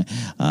friend. Ty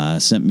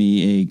sent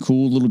me a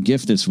cool little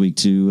gift this week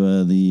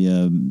to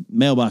the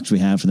mailbox we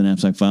have for the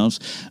Knapsack Files,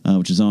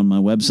 which is on my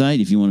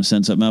website if you want to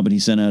send something out, but he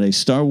sent out a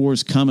Star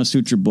Wars Kama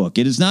Sutra book.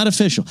 It is not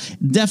official,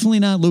 definitely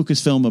not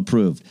Lucasfilm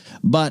approved,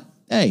 but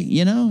hey,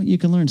 you know, you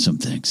can learn some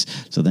things.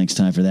 So thanks,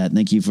 Ty, for that. And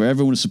thank you for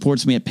everyone who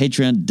supports me at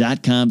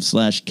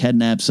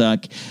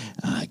patreon.com/KenKnapsack.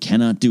 I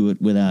cannot do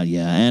it without you.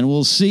 And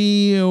we'll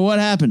see what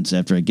happens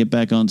after I get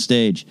back on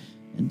stage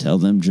and tell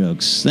them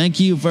jokes. Thank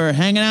you for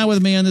hanging out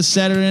with me on this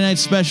Saturday Night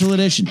Special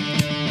edition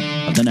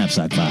of the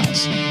Knapsack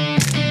Files.